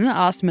Sultan,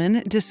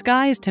 Osman,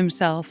 disguised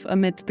himself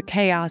amidst the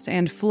chaos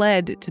and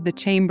fled to the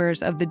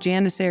chambers of the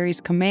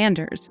Janissary's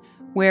commanders,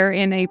 where,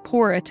 in a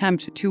poor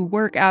attempt to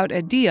work out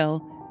a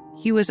deal,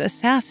 he was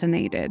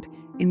assassinated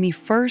in the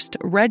first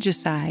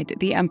regicide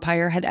the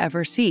empire had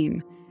ever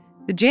seen.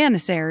 The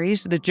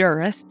Janissaries, the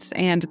jurists,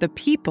 and the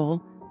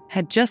people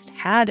had just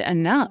had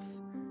enough.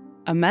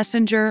 A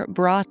messenger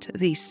brought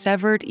the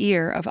severed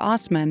ear of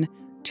Osman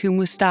to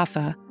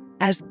Mustafa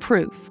as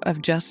proof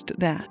of just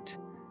that.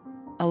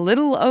 A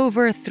little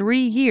over 3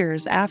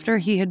 years after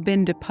he had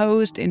been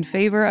deposed in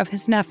favor of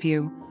his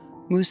nephew,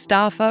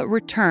 Mustafa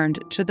returned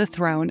to the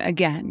throne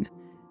again.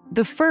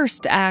 The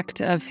first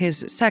act of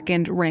his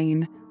second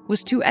reign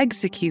was to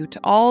execute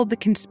all the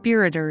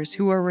conspirators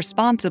who were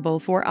responsible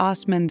for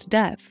Osman's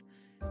death.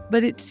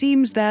 But it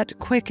seems that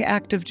quick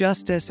act of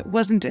justice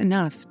wasn't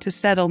enough to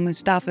settle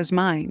Mustafa's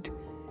mind.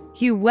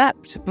 He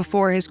wept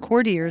before his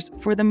courtiers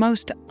for the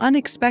most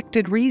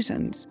unexpected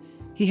reasons.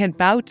 He had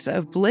bouts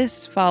of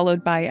bliss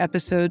followed by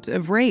episodes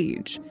of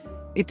rage.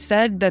 It's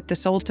said that the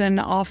Sultan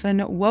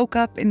often woke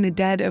up in the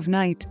dead of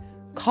night,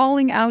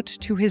 calling out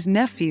to his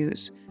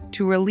nephews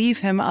to relieve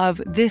him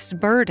of this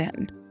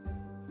burden.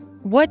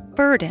 What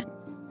burden?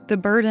 The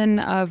burden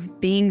of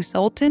being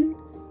Sultan?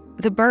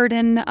 The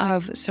burden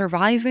of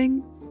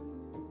surviving?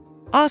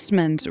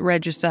 Osman's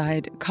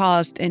regicide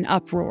caused an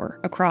uproar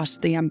across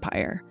the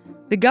empire.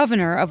 The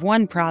governor of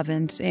one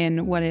province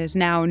in what is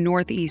now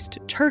northeast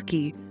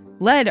Turkey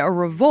led a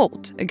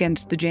revolt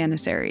against the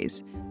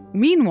Janissaries.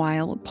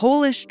 Meanwhile,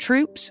 Polish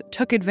troops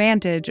took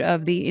advantage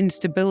of the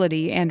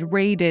instability and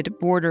raided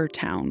border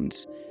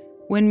towns.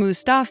 When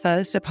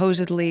Mustafa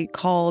supposedly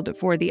called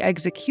for the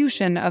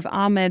execution of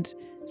Ahmed's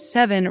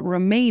 7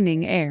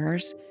 remaining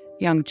heirs,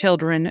 young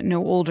children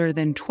no older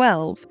than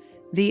 12,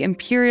 the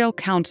Imperial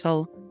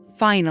Council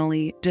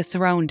finally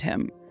dethroned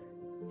him.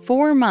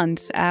 4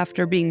 months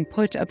after being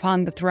put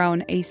upon the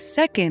throne a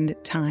second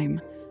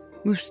time,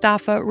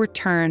 Mustafa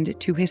returned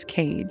to his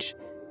cage,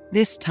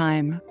 this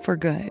time for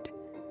good.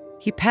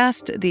 He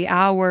passed the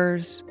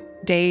hours,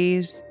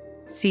 days,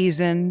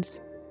 seasons,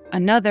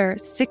 another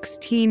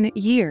 16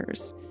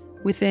 years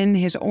within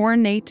his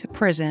ornate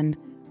prison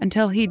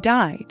until he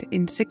died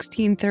in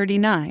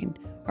 1639,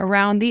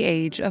 around the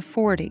age of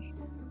 40.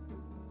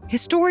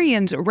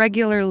 Historians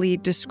regularly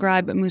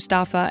describe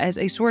Mustafa as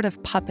a sort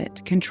of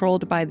puppet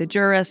controlled by the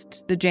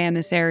jurists, the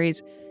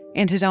Janissaries,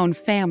 and his own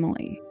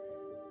family.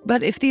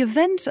 But if the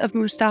events of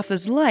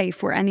Mustafa's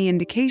life were any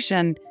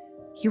indication,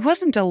 he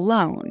wasn't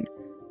alone.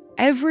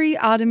 Every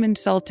Ottoman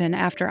sultan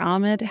after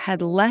Ahmed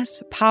had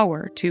less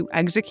power to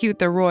execute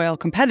their royal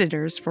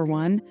competitors, for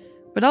one,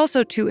 but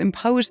also to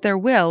impose their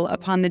will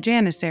upon the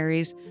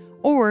Janissaries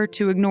or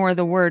to ignore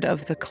the word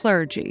of the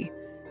clergy.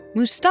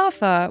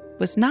 Mustafa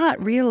was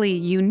not really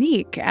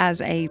unique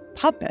as a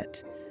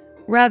puppet.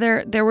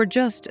 Rather, there were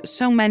just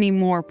so many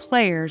more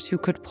players who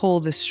could pull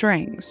the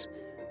strings.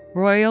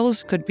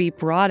 Royals could be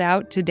brought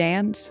out to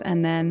dance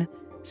and then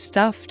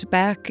stuffed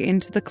back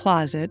into the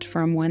closet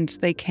from whence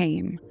they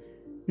came.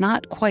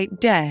 Not quite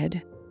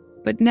dead,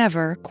 but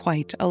never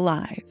quite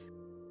alive.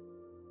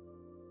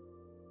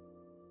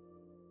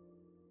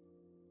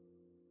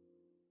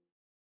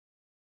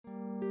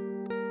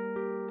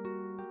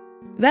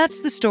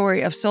 That's the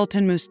story of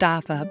Sultan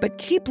Mustafa, but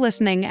keep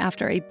listening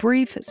after a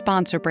brief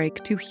sponsor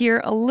break to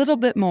hear a little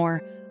bit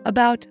more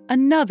about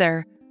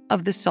another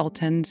of the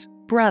Sultan's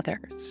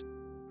brothers.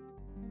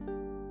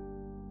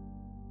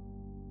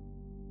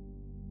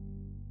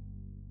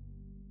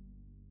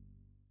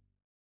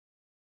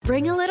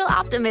 Bring a little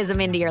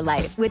optimism into your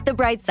life with The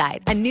Bright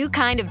Side, a new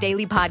kind of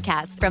daily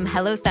podcast from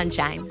Hello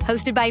Sunshine,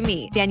 hosted by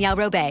me, Danielle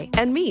Robay.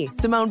 And me,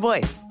 Simone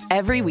Boyce.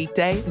 Every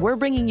weekday, we're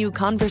bringing you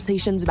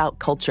conversations about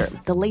culture,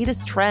 the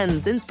latest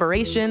trends,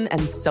 inspiration,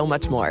 and so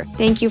much more.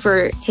 Thank you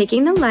for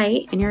taking the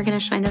light, and you're going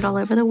to shine it all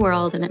over the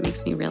world, and it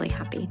makes me really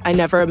happy. I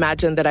never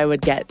imagined that I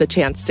would get the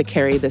chance to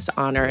carry this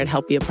honor and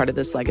help be a part of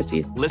this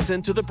legacy.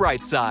 Listen to The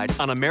Bright Side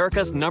on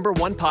America's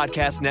 #1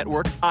 podcast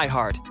network,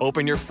 iHeart.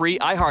 Open your free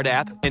iHeart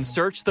app and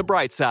search The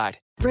Bright Side.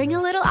 Bring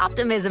a little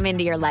optimism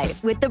into your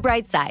life with The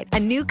Bright Side, a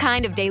new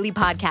kind of daily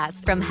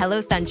podcast from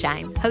Hello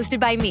Sunshine, hosted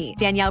by me,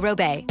 Danielle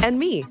Robay. And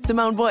me,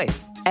 Simone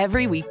Boyce.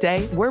 Every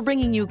weekday, we're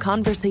bringing you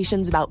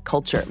conversations about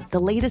culture, the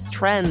latest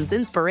trends,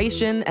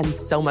 inspiration, and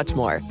so much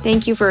more.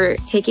 Thank you for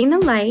taking the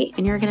light,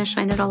 and you're going to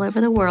shine it all over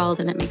the world,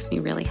 and it makes me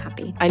really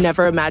happy. I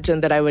never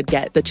imagined that I would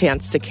get the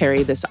chance to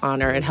carry this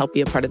honor and help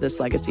be a part of this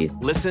legacy.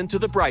 Listen to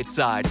The Bright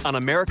Side on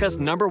America's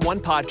 #1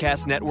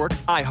 podcast network,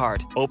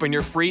 iHeart. Open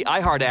your free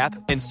iHeart app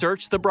and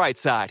search The Bright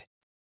Side.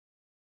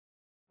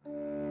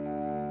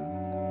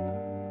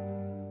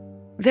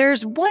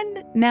 There's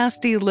one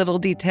nasty little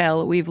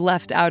detail we've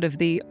left out of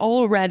the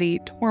already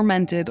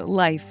tormented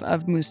life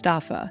of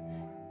Mustafa,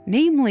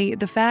 namely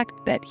the fact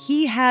that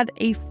he had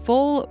a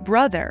full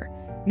brother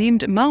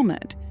named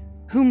Mohammed,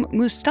 whom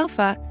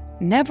Mustafa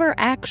never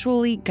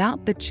actually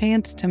got the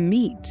chance to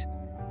meet.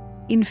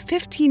 In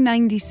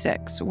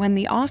 1596, when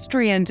the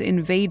Austrians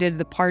invaded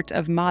the part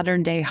of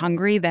modern-day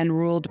Hungary then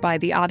ruled by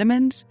the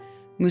Ottomans,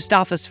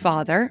 Mustafa's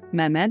father,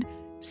 Mehmed,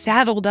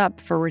 saddled up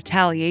for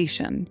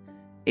retaliation.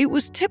 It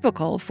was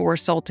typical for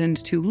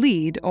sultans to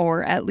lead,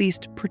 or at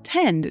least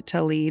pretend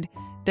to lead,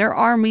 their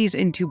armies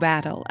into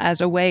battle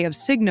as a way of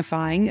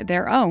signifying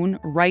their own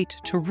right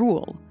to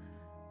rule.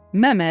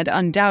 Mehmed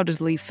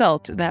undoubtedly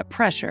felt that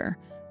pressure,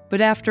 but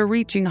after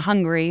reaching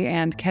Hungary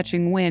and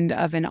catching wind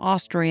of an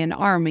Austrian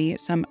army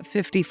some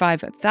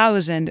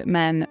 55,000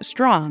 men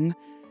strong,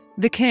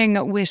 the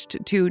king wished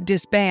to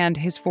disband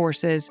his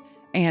forces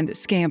and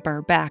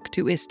scamper back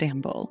to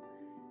Istanbul.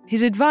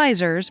 His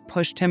advisors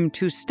pushed him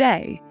to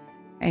stay,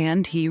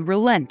 and he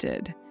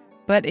relented.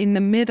 But in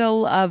the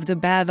middle of the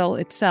battle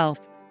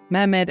itself,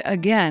 Mehmed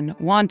again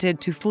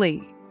wanted to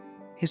flee.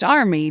 His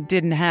army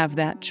didn't have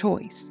that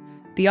choice.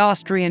 The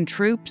Austrian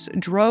troops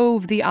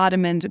drove the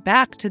Ottomans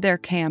back to their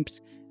camps,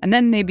 and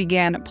then they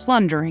began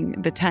plundering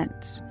the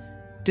tents.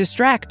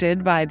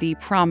 Distracted by the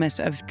promise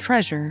of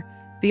treasure,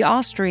 the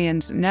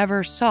Austrians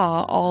never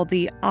saw all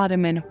the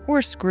Ottoman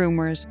horse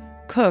groomers,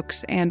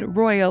 cooks, and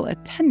royal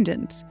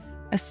attendants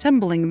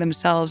assembling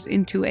themselves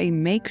into a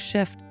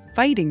makeshift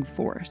fighting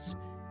force.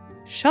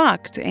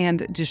 Shocked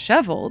and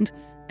disheveled,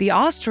 the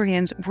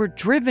Austrians were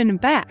driven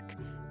back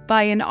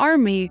by an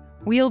army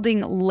wielding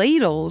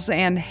ladles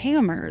and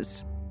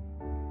hammers.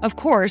 Of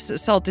course,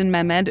 Sultan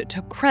Mehmed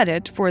took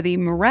credit for the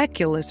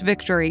miraculous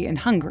victory in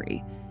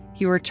Hungary.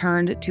 He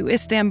returned to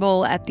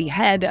Istanbul at the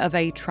head of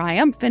a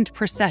triumphant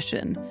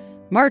procession,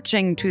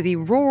 marching to the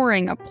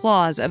roaring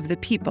applause of the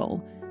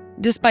people,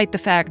 despite the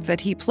fact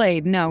that he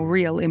played no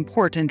real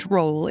important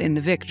role in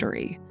the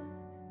victory.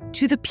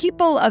 To the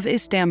people of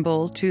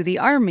Istanbul, to the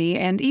army,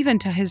 and even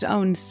to his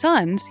own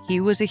sons,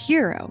 he was a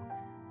hero.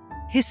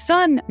 His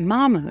son,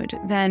 Mahmud,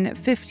 then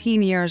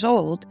 15 years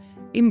old,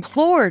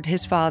 implored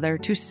his father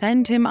to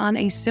send him on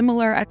a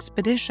similar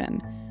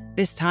expedition,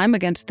 this time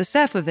against the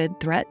Safavid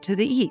threat to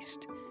the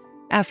east.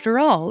 After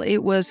all,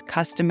 it was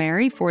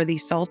customary for the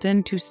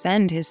Sultan to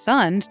send his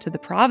sons to the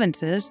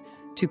provinces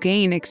to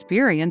gain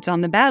experience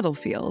on the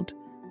battlefield.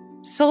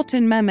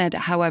 Sultan Mehmed,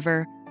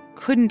 however,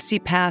 couldn't see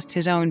past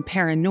his own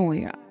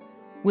paranoia.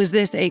 Was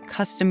this a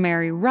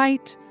customary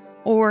right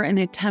or an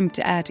attempt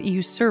at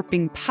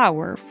usurping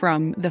power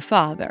from the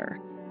father?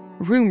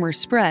 Rumor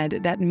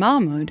spread that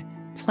Mahmud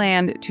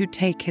planned to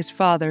take his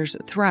father's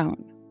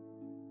throne.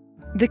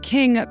 The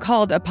king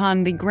called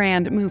upon the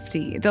Grand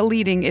Mufti, the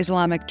leading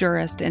Islamic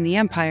jurist in the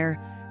empire,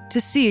 to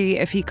see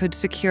if he could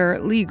secure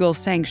legal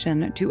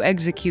sanction to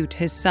execute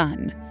his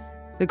son.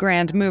 the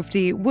Grand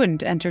Mufti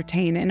wouldn't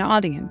entertain an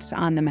audience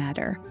on the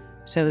matter.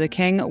 So the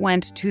king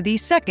went to the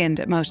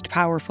second most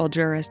powerful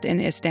jurist in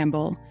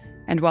Istanbul,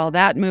 and while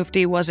that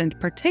Mufti wasn't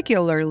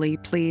particularly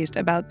pleased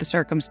about the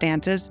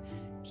circumstances,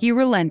 he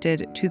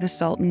relented to the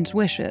Sultan's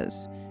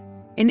wishes.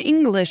 An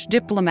English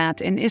diplomat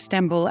in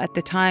Istanbul at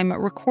the time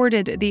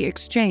recorded the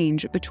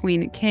exchange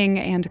between king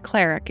and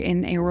cleric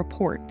in a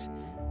report.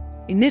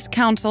 In this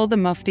council, the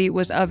Mufti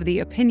was of the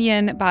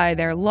opinion, by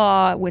their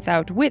law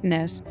without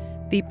witness,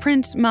 the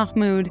Prince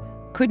Mahmud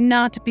could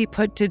not be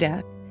put to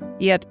death,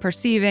 yet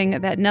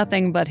perceiving that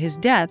nothing but his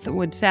death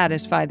would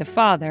satisfy the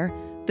father,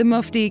 the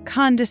Mufti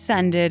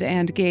condescended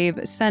and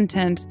gave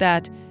sentence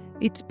that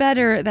it's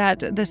better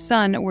that the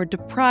son were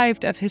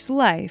deprived of his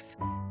life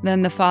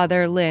than the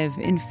father live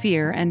in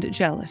fear and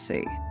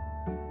jealousy.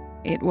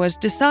 It was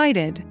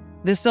decided.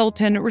 The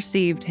Sultan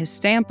received his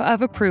stamp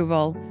of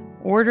approval,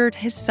 ordered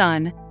his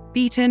son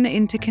beaten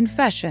into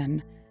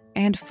confession,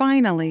 and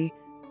finally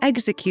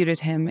executed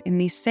him in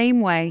the same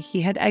way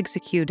he had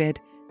executed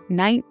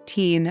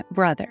 19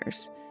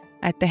 brothers,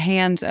 at the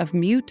hands of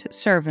mute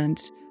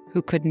servants who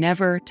could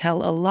never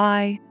tell a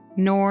lie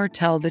nor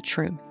tell the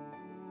truth.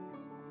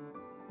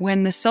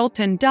 When the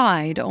Sultan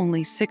died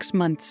only 6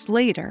 months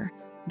later,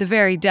 the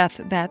very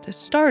death that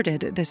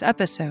started this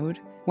episode,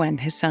 when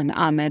his son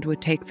Ahmed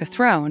would take the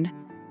throne,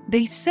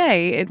 they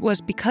say it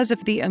was because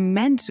of the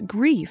immense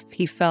grief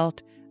he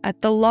felt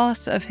at the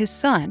loss of his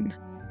son.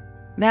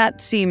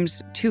 That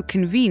seems too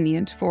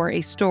convenient for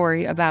a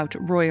story about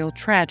royal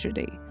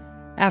tragedy.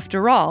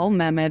 After all,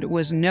 Mehmed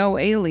was no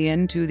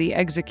alien to the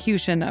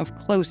execution of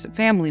close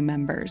family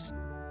members.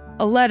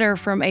 A letter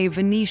from a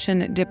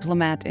Venetian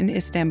diplomat in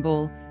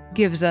Istanbul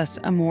gives us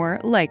a more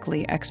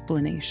likely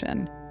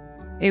explanation.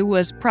 It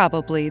was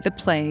probably the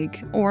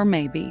plague, or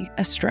maybe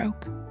a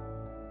stroke.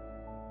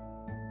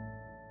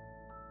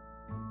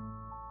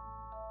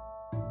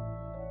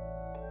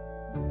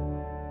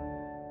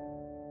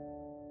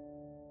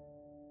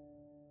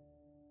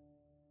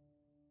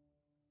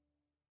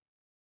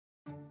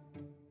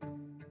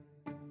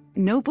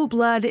 Noble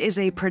Blood is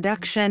a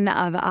production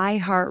of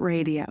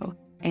iHeartRadio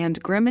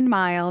and Grim and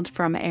Mild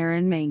from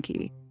Aaron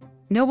Mahnke.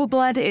 Noble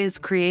Blood is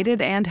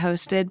created and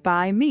hosted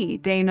by me,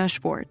 Dana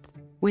Schwartz,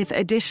 with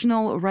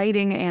additional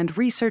writing and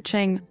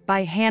researching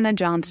by Hannah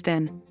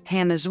Johnston,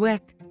 Hannah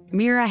Zwick,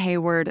 Mira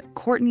Hayward,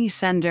 Courtney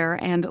Sender,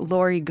 and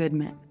Lori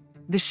Goodman.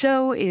 The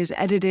show is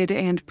edited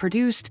and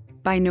produced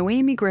by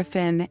Noemi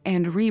Griffin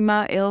and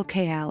Rima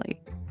Il-Kayali,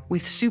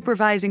 with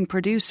supervising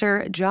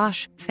producer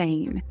Josh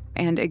Thane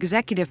and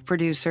executive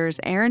producers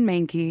Aaron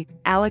Mahnke,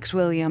 Alex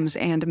Williams,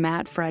 and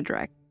Matt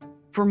Frederick.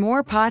 For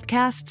more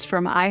podcasts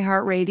from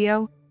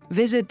iHeartRadio,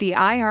 visit the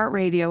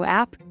iHeartRadio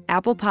app,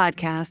 Apple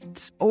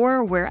Podcasts,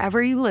 or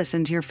wherever you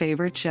listen to your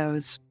favorite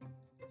shows.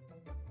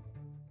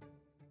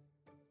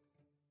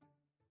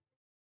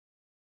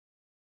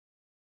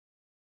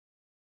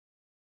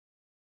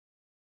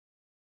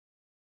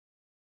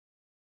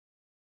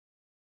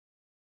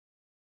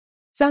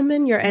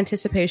 Summon your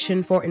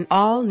anticipation for an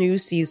all-new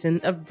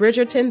season of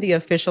Bridgerton, the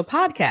official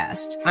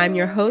podcast. I'm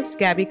your host,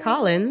 Gabby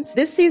Collins.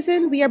 This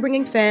season, we are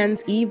bringing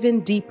fans even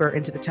deeper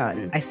into the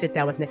ton. I sit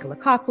down with Nicola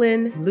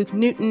Coughlan, Luke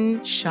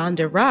Newton,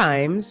 Shonda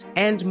Rhimes,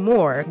 and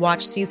more.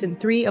 Watch season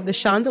 3 of the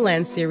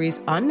Shondaland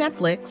series on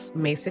Netflix,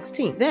 May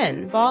 16th.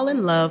 Then fall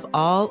in love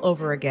all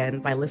over again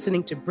by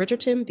listening to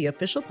Bridgerton, the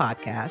official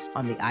podcast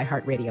on the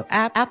iHeartRadio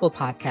app, Apple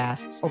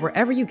Podcasts, or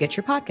wherever you get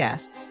your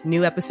podcasts.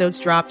 New episodes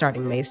drop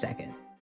starting May 2nd.